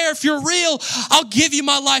 If you're there, if you're real, I'll give you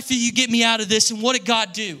my life if you get me out of this. And what did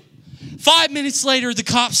God do? 5 minutes later, the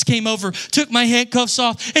cops came over, took my handcuffs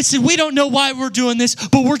off and said, we don't know why we're doing this,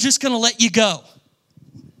 but we're just going to let you go.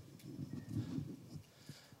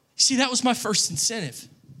 See, that was my first incentive.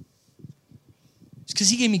 It's because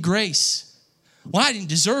he gave me grace when I didn't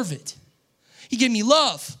deserve it. He gave me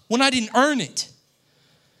love when I didn't earn it.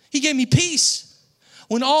 He gave me peace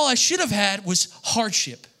when all I should have had was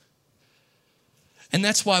hardship. And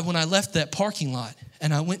that's why when I left that parking lot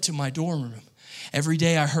and I went to my dorm room, every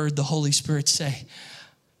day I heard the Holy Spirit say,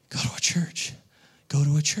 go to a church, go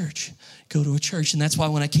to a church, go to a church. And that's why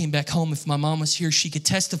when I came back home, if my mom was here, she could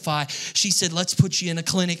testify. She said, let's put you in a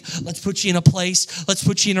clinic. Let's put you in a place. Let's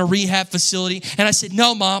put you in a rehab facility. And I said,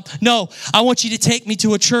 no, Mom, no. I want you to take me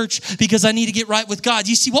to a church because I need to get right with God.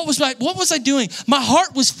 You see, what was I doing? My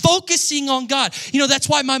heart was focusing on God. You know, that's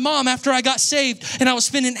why my mom, after I got saved and I was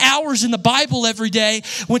spending hours in the Bible every day,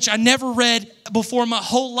 which I never read before my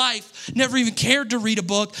whole life, never even cared to read a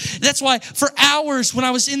book. That's why for hours when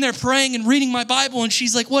I was in there praying and reading my Bible, and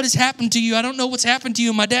she's like, what has happened to you? I don't know what's happened to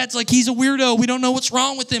you. And my dad's like, he's a weirdo. We don't know what's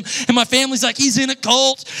wrong with him. And my family's like, he's in a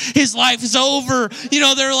cult. His life is over. You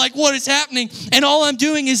know, they're like, what is happening? And all I'm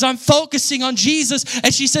doing is I'm focusing on Jesus.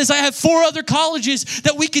 And she says, I have 4 other colleges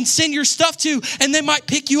that we can send your stuff to, and they might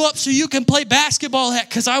pick you up so you can play basketball at,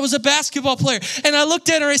 because I was a basketball player. And I looked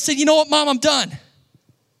at her, I said, you know what, Mom, I'm done.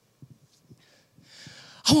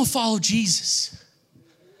 I want to follow Jesus.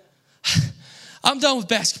 I'm done with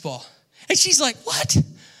basketball. And she's like, what?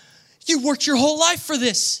 You worked your whole life for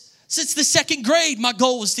this. Since the second grade, my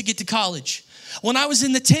goal was to get to college. When I was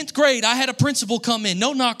in the 10th grade, I had a principal come in.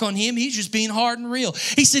 No knock on him. He's just being hard and real.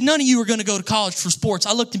 He said, none of you are going to go to college for sports.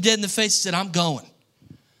 I looked him dead in the face and said, I'm going.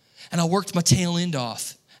 And I worked my tail end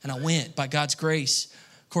off. And I went by God's grace.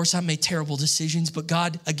 Of course, I made terrible decisions, but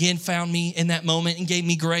God again found me in that moment and gave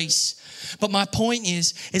me grace. But my point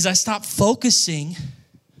is I stopped focusing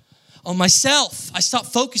on myself. I stopped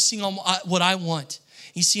focusing on what I want.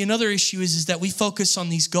 You see, another issue is that we focus on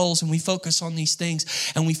these goals and we focus on these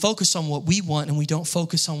things and we focus on what we want and we don't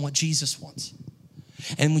focus on what Jesus wants.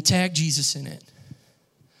 And we tag Jesus in it.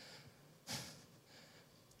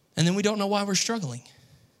 And then we don't know why we're struggling.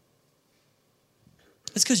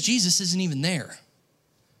 It's because Jesus isn't even there.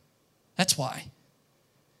 That's why.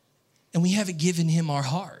 And we haven't given him our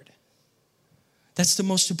heart. That's the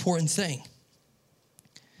most important thing.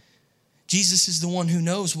 Jesus is the one who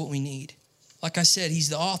knows what we need. Like I said, he's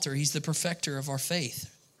the author. He's the perfecter of our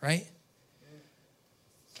faith, right?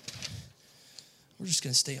 We're just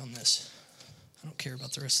going to stay on this. I don't care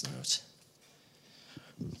about the rest of the notes.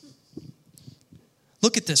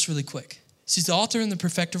 Look at this really quick. He's the author and the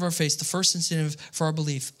perfecter of our faith, the first incentive for our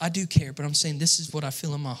belief. I do care, but I'm saying this is what I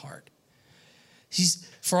feel in my heart. He's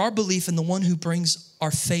for our belief in the one who brings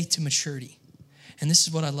our faith to maturity. And this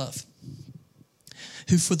is what I love.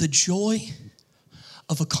 Who for the joy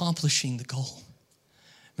of accomplishing the goal.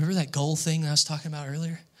 Remember that goal thing that I was talking about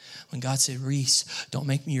earlier? When God said, Reese, don't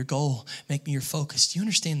make me your goal, make me your focus. Do you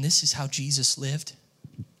understand this is how Jesus lived?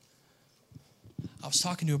 I was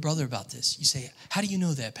talking to a brother about this. You say, how do you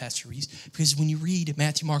know that, Pastor Reese? Because when you read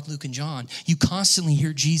Matthew, Mark, Luke, and John, you constantly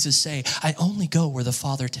hear Jesus say, I only go where the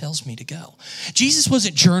Father tells me to go. Jesus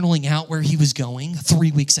wasn't journaling out where he was going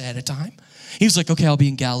 3 weeks at a time. He was like, okay, I'll be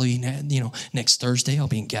in Galilee, next Thursday I'll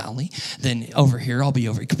be in Galilee. Then over here, I'll be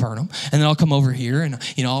over at Capernaum. And then I'll come over here and,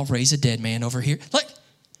 I'll raise a dead man over here. Like,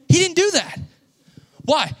 he didn't do that.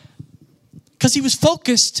 Why? Because he was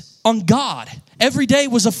focused on God. Every day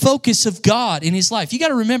was a focus of God in his life. You got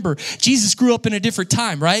to remember, Jesus grew up in a different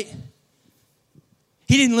time, right?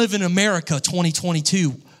 He didn't live in America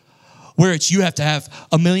 2022 where you have to have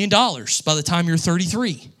 $1 million by the time you're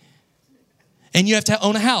 33. And you have to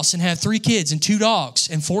own a house and have 3 kids and 2 dogs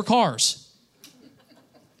and 4 cars.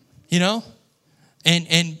 And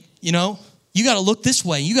you got to look this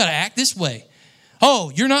way. You got to act this way.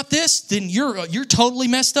 Oh, you're not this? Then you're totally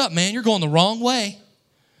messed up, man. You're going the wrong way.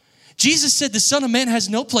 Jesus said the Son of Man has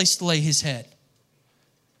no place to lay his head.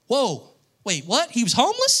 Whoa, wait, what? He was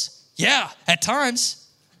homeless? Yeah, at times.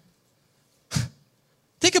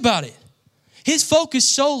 Think about it. His focus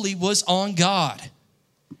solely was on God.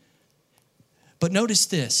 But notice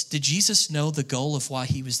this. Did Jesus know the goal of why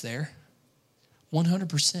he was there?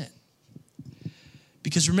 100%.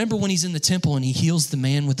 Because remember when he's in the temple and he heals the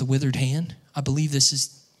man with the withered hand? I believe this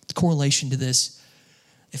is the correlation to this.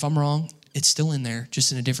 If I'm wrong, it's still in there,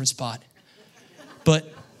 just in a different spot.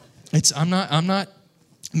 But I'm not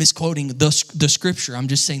misquoting the scripture. I'm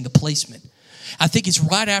just saying the placement. I think it's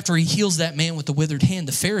right after he heals that man with the withered hand.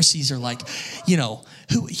 The Pharisees are like, who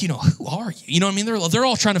are you? You know what I mean? They're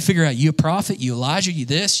all trying to figure out, you a prophet, you Elijah, you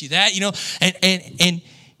this, you that, and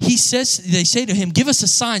he says, they say to him, give us a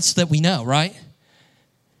sign so that we know, right?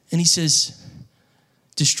 And he says,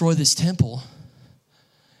 destroy this temple,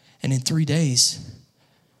 and in 3 days,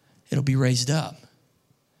 it'll be raised up.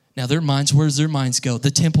 Now their minds, where does their minds go?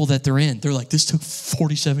 The temple that they're in. They're like, this took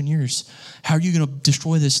 47 years. How are you going to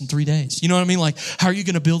destroy this in 3 days? You know what I mean? Like, how are you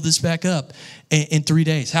going to build this back up in 3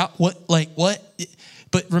 days? What?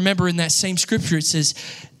 But remember in that same scripture, it says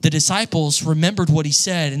the disciples remembered what he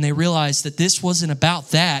said and they realized that this wasn't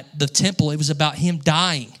about that, the temple. It was about him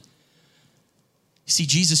dying. You see,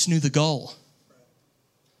 Jesus knew the goal,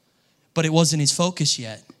 but it wasn't his focus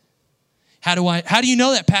yet. How do you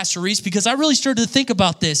know that, Pastor Reese? Because I really started to think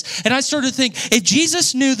about this. And I started to think, if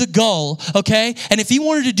Jesus knew the goal, okay, and if he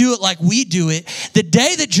wanted to do it like we do it, the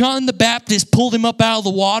day that John the Baptist pulled him up out of the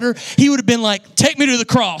water, he would have been like, take me to the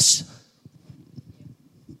cross.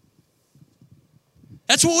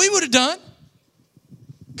 That's what we would have done.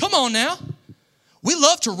 Come on now. We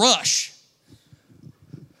love to rush.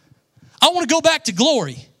 I want to go back to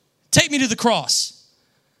glory. Take me to the cross.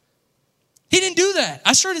 He didn't do that.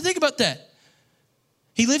 I started to think about that.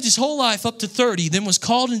 He lived his whole life up to 30, then was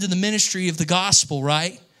called into the ministry of the gospel,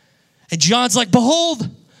 right? And John's like, behold,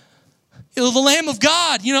 the Lamb of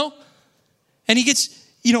God, And he gets,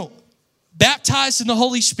 baptized in the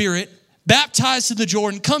Holy Spirit, baptized in the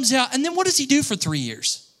Jordan, comes out, and then what does he do for 3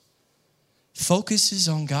 years? Focuses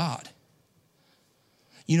on God.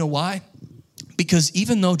 You know why? Because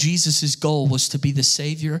even though Jesus' goal was to be the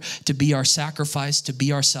Savior, to be our sacrifice, to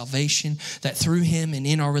be our salvation, that through him and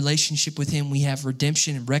in our relationship with him, we have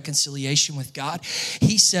redemption and reconciliation with God,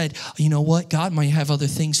 he said, you know what? God might have other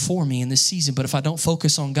things for me in this season, but if I don't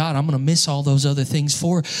focus on God, I'm going to miss all those other things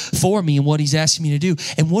for me and what he's asking me to do.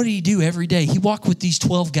 And what did he do every day? He walked with these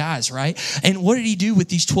 12 guys, right? And what did he do with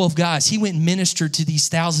these 12 guys? He went and ministered to these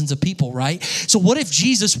thousands of people, right? So what if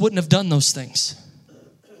Jesus wouldn't have done those things?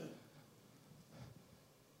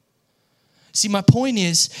 See, my point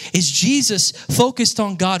is Jesus focused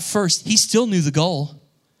on God first. He still knew the goal,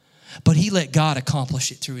 but he let God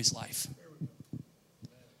accomplish it through his life.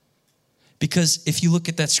 Because if you look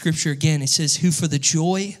at that scripture again, it says, who for the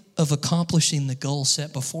joy of accomplishing the goal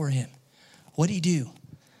set before him. What did he do?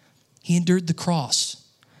 He endured the cross.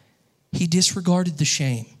 He disregarded the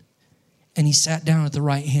shame, and he sat down at the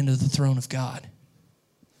right hand of the throne of God.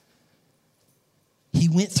 He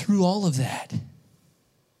went through all of that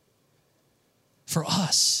for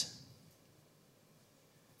us.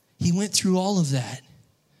 He went through all of that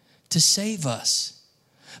to save us.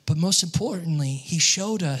 But most importantly, he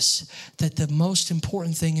showed us that the most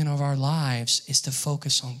important thing in our lives is to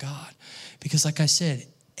focus on God. Because like I said,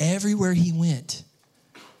 everywhere he went,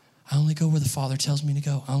 I only go where the Father tells me to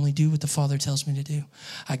go. I only do what the Father tells me to do.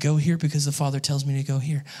 I go here because the Father tells me to go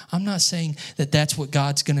here. I'm not saying that that's what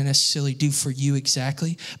God's going to necessarily do for you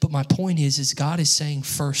exactly, but my point is God is saying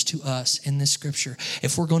first to us in this scripture,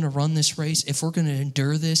 if we're going to run this race, if we're going to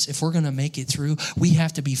endure this, if we're going to make it through, we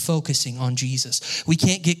have to be focusing on Jesus. We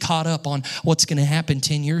can't get caught up on what's going to happen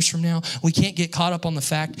 10 years from now. We can't get caught up on the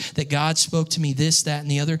fact that God spoke to me this, that, and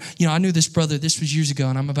the other. You know, I knew this brother, this was years ago,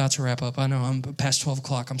 and I'm about to wrap up. I know I'm past 12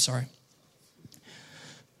 o'clock. I'm sorry.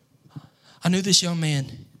 I knew this young man.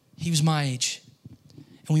 He was my age.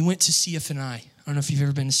 And we went to CFNI. I don't know if you've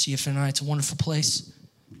ever been to CFNI. It's a wonderful place.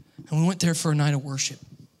 And we went there for a night of worship.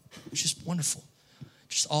 It was just wonderful.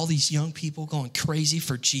 Just all these young people going crazy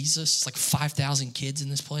for Jesus. It's like 5,000 kids in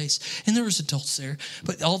this place. And there was adults there.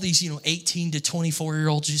 But all these, 18 to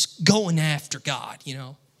 24-year-olds just going after God,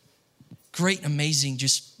 Great, amazing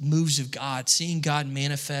just moves of God, seeing God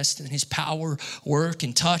manifest and his power work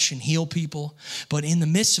and touch and heal people. But in the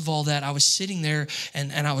midst of all that, I was sitting there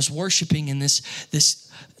and I was worshiping, and this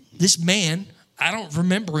man, I don't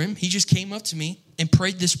remember him. He just came up to me and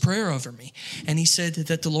prayed this prayer over me. And he said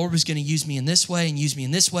that the Lord was going to use me in this way and use me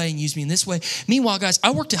in this way and use me in this way. Meanwhile, guys,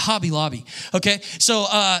 I worked at Hobby Lobby, okay? So,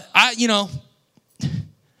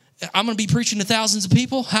 I'm going to be preaching to thousands of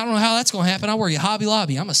people. I don't know how that's going to happen. I work at Hobby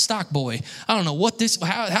Lobby. I'm a stock boy. I don't know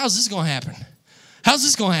how's this going to happen? How's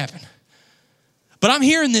this going to happen? But I'm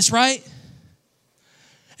hearing this, right?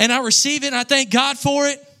 And I receive it, and I thank God for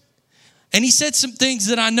it. And he said some things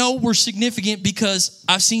that I know were significant because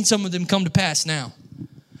I've seen some of them come to pass now.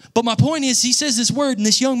 But my point is, he says this word, and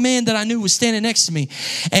this young man that I knew was standing next to me,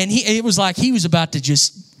 and it was like he was about to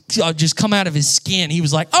just come out of his skin. He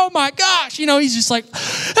was like, oh my gosh, he's just like,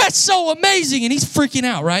 that's so amazing. And he's freaking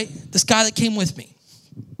out, right? This guy that came with me.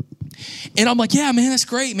 And I'm like, yeah, man, that's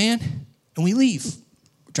great, man. And we leave.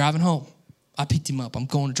 We're driving home. I picked him up. I'm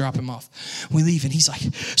going to drop him off. We leave, and he's like,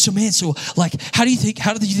 how do you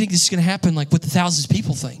think this is going to happen, like with the thousands of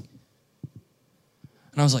people thing?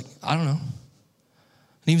 And I was like, I don't know.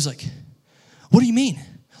 And he was like, what do you mean?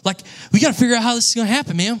 Like, we got to figure out how this is going to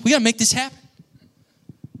happen, man. We got to make this happen.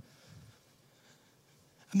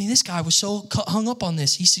 I mean, this guy was so hung up on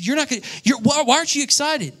this. He said, why aren't you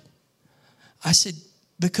excited? I said,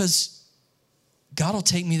 because God will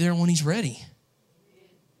take me there when he's ready.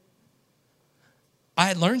 I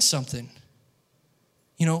had learned something.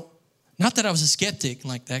 Not that I was a skeptic,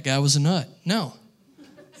 like that guy was a nut. No.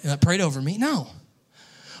 And I prayed over me. No.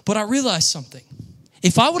 But I realized something.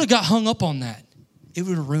 If I would have got hung up on that, it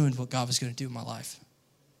would have ruined what God was going to do in my life.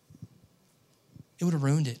 It would have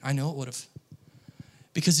ruined it. I know it would have.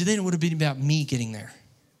 Because then it would have been about me getting there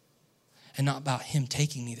and not about him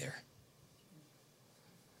taking me there.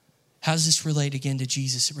 How does this relate again to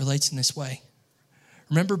Jesus? It relates in this way.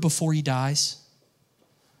 Remember before he dies?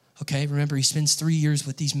 Okay, remember he spends 3 years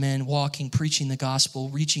with these men walking, preaching the gospel,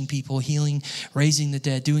 reaching people, healing, raising the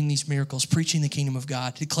dead, doing these miracles, preaching the kingdom of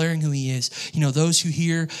God, declaring who he is. Those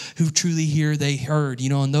who truly hear, they heard.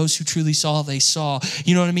 And those who truly saw, they saw.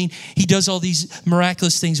 You know what I mean? He does all these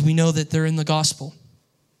miraculous things. We know that they're in the gospel.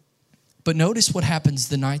 But notice what happens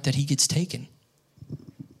the night that he gets taken.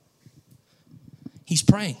 He's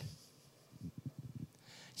praying.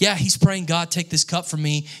 Yeah, he's praying, God, take this cup from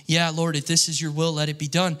me. Yeah, Lord, if this is your will, let it be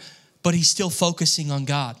done. But he's still focusing on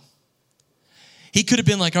God. He could have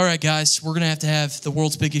been like, all right, guys, we're going to have the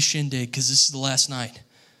world's biggest shindig because this is the last night.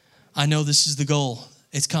 I know this is the goal.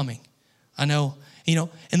 It's coming. I know, and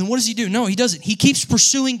then what does he do? No, he doesn't. He keeps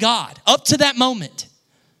pursuing God up to that moment.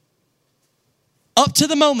 Up to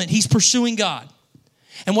the moment, he's pursuing God.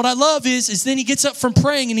 And what I love is then he gets up from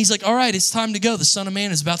praying and he's like, all right, it's time to go. The Son of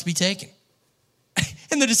Man is about to be taken.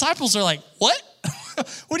 And the disciples are like, what?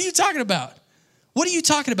 What are you talking about? What are you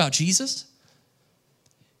talking about, Jesus?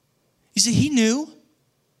 You see, he knew.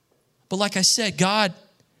 But like I said, God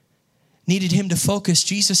needed him to focus.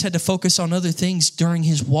 Jesus had to focus on other things during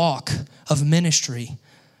his walk of ministry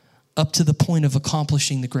up to the point of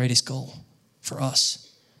accomplishing the greatest goal for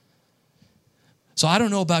us. So I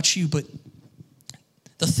don't know about you, but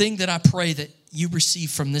the thing that I pray that you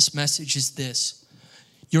receive from this message is this.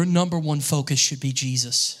 Your number one focus should be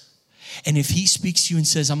Jesus. And if he speaks to you and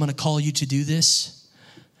says, I'm going to call you to do this,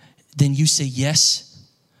 then you say yes,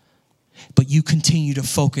 but you continue to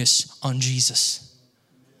focus on Jesus.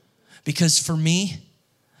 Because for me,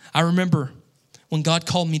 I remember when God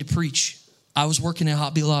called me to preach, I was working at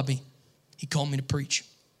Hobby Lobby. He called me to preach.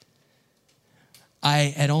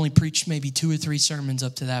 I had only preached maybe 2 or 3 sermons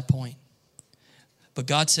up to that point. But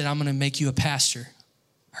God said, I'm going to make you a pastor.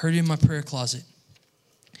 I heard it in my prayer closet.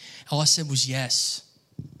 All I said was yes.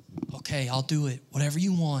 Okay, I'll do it. Whatever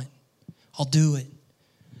you want, I'll do it.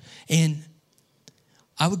 And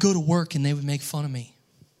I would go to work and they would make fun of me.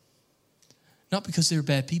 Not because they were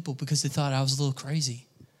bad people, because they thought I was a little crazy.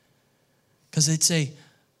 Because they'd say,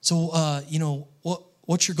 so,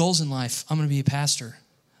 what's your goals in life? I'm going to be a pastor.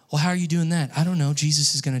 Well, how are you doing that? I don't know.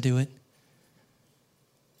 Jesus is going to do it.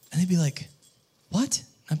 And they'd be like, what?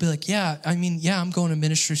 I'd be like, I'm going to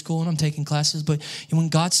ministry school and I'm taking classes, but when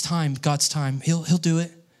God's time, he'll do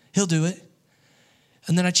it. He'll do it.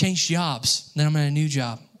 And then I changed jobs. Then I'm at a new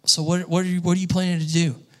job. So what are you planning to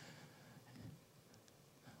do?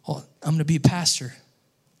 Well, I'm going to be a pastor.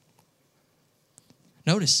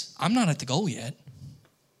 Notice, I'm not at the goal yet.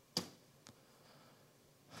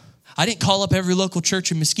 I didn't call up every local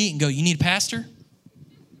church in Mesquite and go, you need a pastor?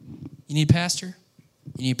 You need a pastor?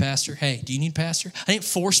 You need a pastor? Hey, do you need a pastor? I didn't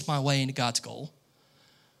force my way into God's goal.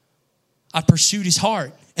 I pursued his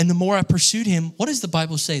heart. And the more I pursued him, what does the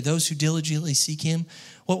Bible say? Those who diligently seek him,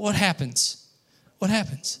 what happens? What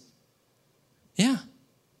happens? Yeah.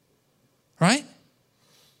 Right?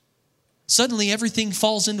 Suddenly everything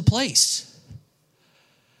falls into place.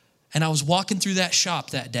 And I was walking through that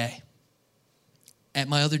shop that day at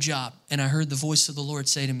my other job, and I heard the voice of the Lord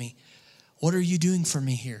say to me, what are you doing for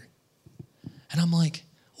me here? And I'm like,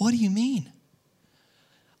 what do you mean?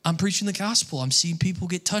 I'm preaching the gospel. I'm seeing people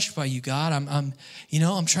get touched by you, God. I'm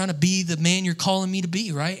trying to be the man you're calling me to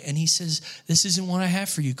be, right? And he says, this isn't what I have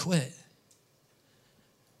for you. Quit.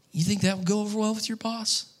 You think that would go over well with your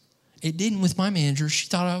boss? It didn't with my manager. She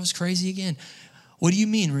thought I was crazy again. What do you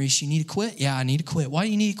mean, Reese? You need to quit? Yeah, I need to quit. Why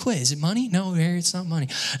do you need to quit? Is it money? No, Harry, it's not money.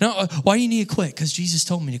 No, why do you need to quit? Because Jesus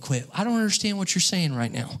told me to quit. I don't understand what you're saying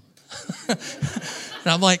right now. And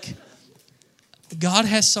I'm like, God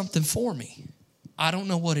has something for me. I don't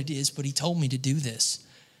know what it is, but he told me to do this.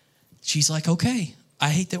 She's like, okay, I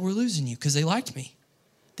hate that we're losing you, because they liked me.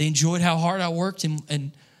 They enjoyed how hard I worked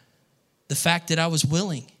and the fact that I was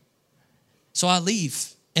willing. So I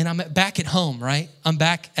leave, and I'm back at home, right? I'm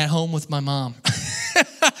back at home with my mom.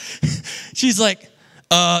 She's like,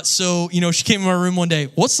 she came in my room one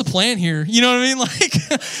day. What's the plan here? You know what I mean?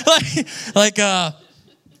 Like,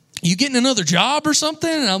 you getting another job or something?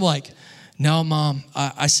 And I'm like, no, Mom.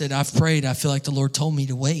 I said, I've prayed. I feel like the Lord told me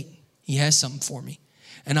to wait. He has something for me.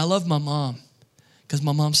 And I love my mom, because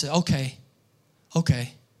my mom said, okay.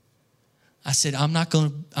 I said, I'm not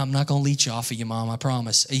going to leech off of you, Mom. I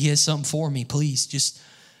promise. He has something for me. Please,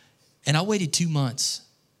 and I waited 2 months.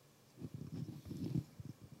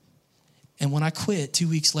 And when I quit, 2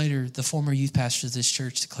 weeks later, the former youth pastor of this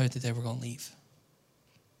church declared that they were going to leave.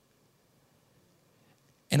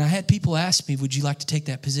 And I had people ask me, would you like to take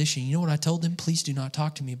that position? You know what I told them? Please do not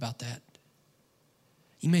talk to me about that.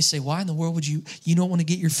 You may say, why in the world would you don't want to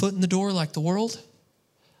get your foot in the door like the world?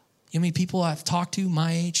 You know how many people I've talked to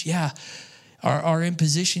my age, are in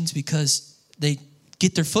positions because they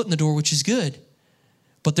get their foot in the door, which is good,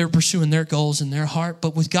 but they're pursuing their goals in their heart.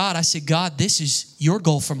 But with God, I said, God, this is your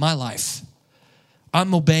goal for my life.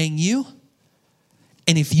 I'm obeying you.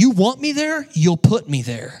 And if you want me there, you'll put me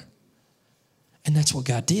there. And that's what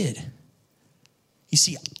God did. You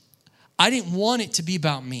see, I didn't want it to be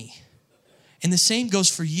about me. And the same goes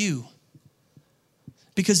for you.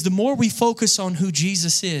 Because the more we focus on who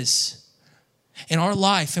Jesus is in our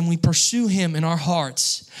life, and we pursue him in our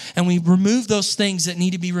hearts, and we remove those things that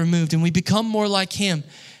need to be removed, and we become more like him,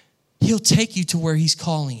 he'll take you to where he's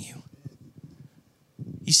calling you.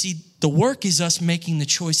 You see, the work is us making the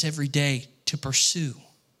choice every day to pursue.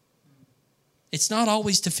 It's not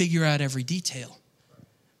always to figure out every detail.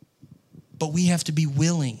 But we have to be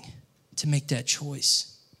willing to make that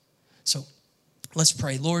choice. So let's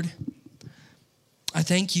pray. Lord, I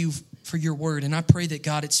thank you for your word. And I pray that,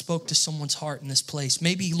 God, it spoke to someone's heart in this place.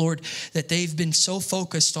 Maybe, Lord, that they've been so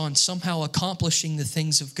focused on somehow accomplishing the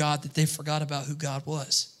things of God that they forgot about who God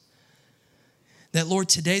was. That, Lord,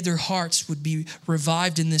 today their hearts would be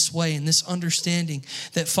revived in this way, in this understanding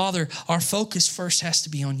that, Father, our focus first has to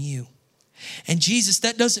be on you. And Jesus,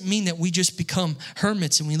 that doesn't mean that we just become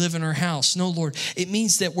hermits and we live in our house. No, Lord, it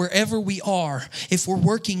means that wherever we are, if we're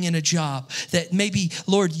working in a job that maybe,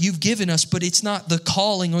 Lord, you've given us, but it's not the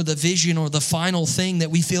calling or the vision or the final thing that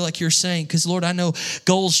we feel like you're saying. Because, Lord, I know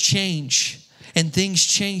goals change and things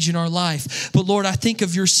change in our life. But Lord, I think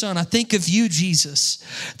of your Son. I think of you, Jesus.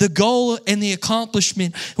 The goal and the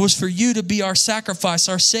accomplishment was for you to be our sacrifice,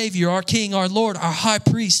 our Savior, our King, our Lord, our High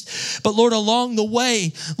Priest. But Lord, along the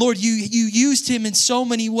way, Lord, you used him in so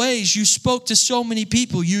many ways. You spoke to so many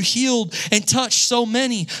people. You healed and touched so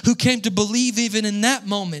many who came to believe even in that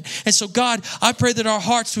moment. And so God, I pray that our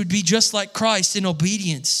hearts would be just like Christ in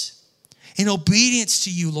obedience to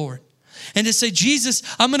you, Lord. And to say, Jesus,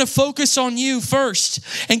 I'm going to focus on you first.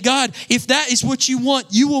 And God, if that is what you want,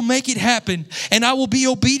 you will make it happen. And I will be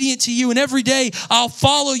obedient to you. And every day I'll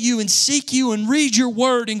follow you and seek you and read your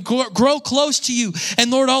word and grow close to you.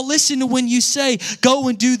 And Lord, I'll listen to when you say, go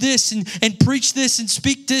and do this and preach this and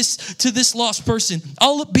speak this to this lost person.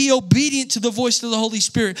 I'll be obedient to the voice of the Holy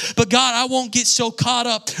Spirit. But God, I won't get so caught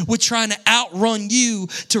up with trying to outrun you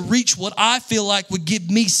to reach what I feel like would give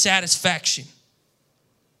me satisfaction.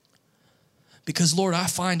 Because, Lord, I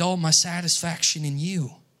find all my satisfaction in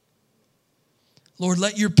you. Lord,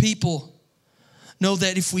 let your people know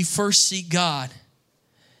that if we first seek God,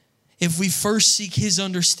 if we first seek his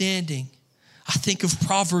understanding, I think of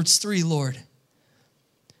Proverbs 3, Lord.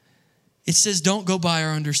 It says, don't go by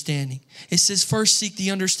our understanding. It says, first seek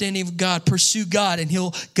the understanding of God. Pursue God, and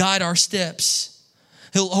he'll guide our steps.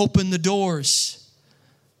 He'll open the doors.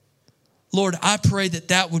 Lord, I pray that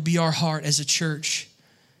that would be our heart as a church.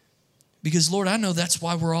 Because, Lord, I know that's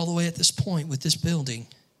why we're all the way at this point with this building.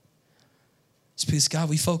 It's because, God,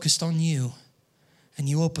 we focused on you. And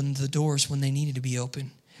you opened the doors when they needed to be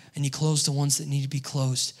open. And you closed the ones that need to be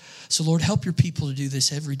closed. So, Lord, help your people to do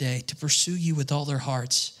this every day. To pursue you with all their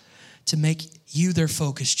hearts. To make you their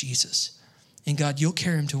focus, Jesus. And, God, you'll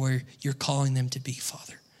carry them to where you're calling them to be,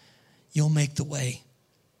 Father. You'll make the way.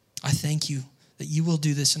 I thank you that you will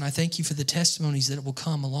do this. And I thank you for the testimonies that will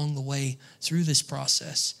come along the way through this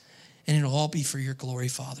process. And it'll all be for your glory,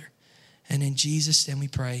 Father. And in Jesus' name we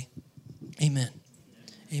pray. Amen.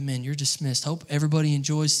 Amen. You're dismissed. Hope everybody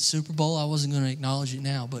enjoys the Super Bowl. I wasn't going to acknowledge it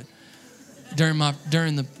now, but during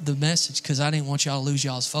the message, because I didn't want y'all to lose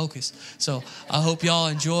y'all's focus. So I hope y'all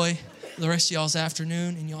enjoy the rest of y'all's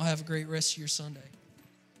afternoon, and y'all have a great rest of your Sunday.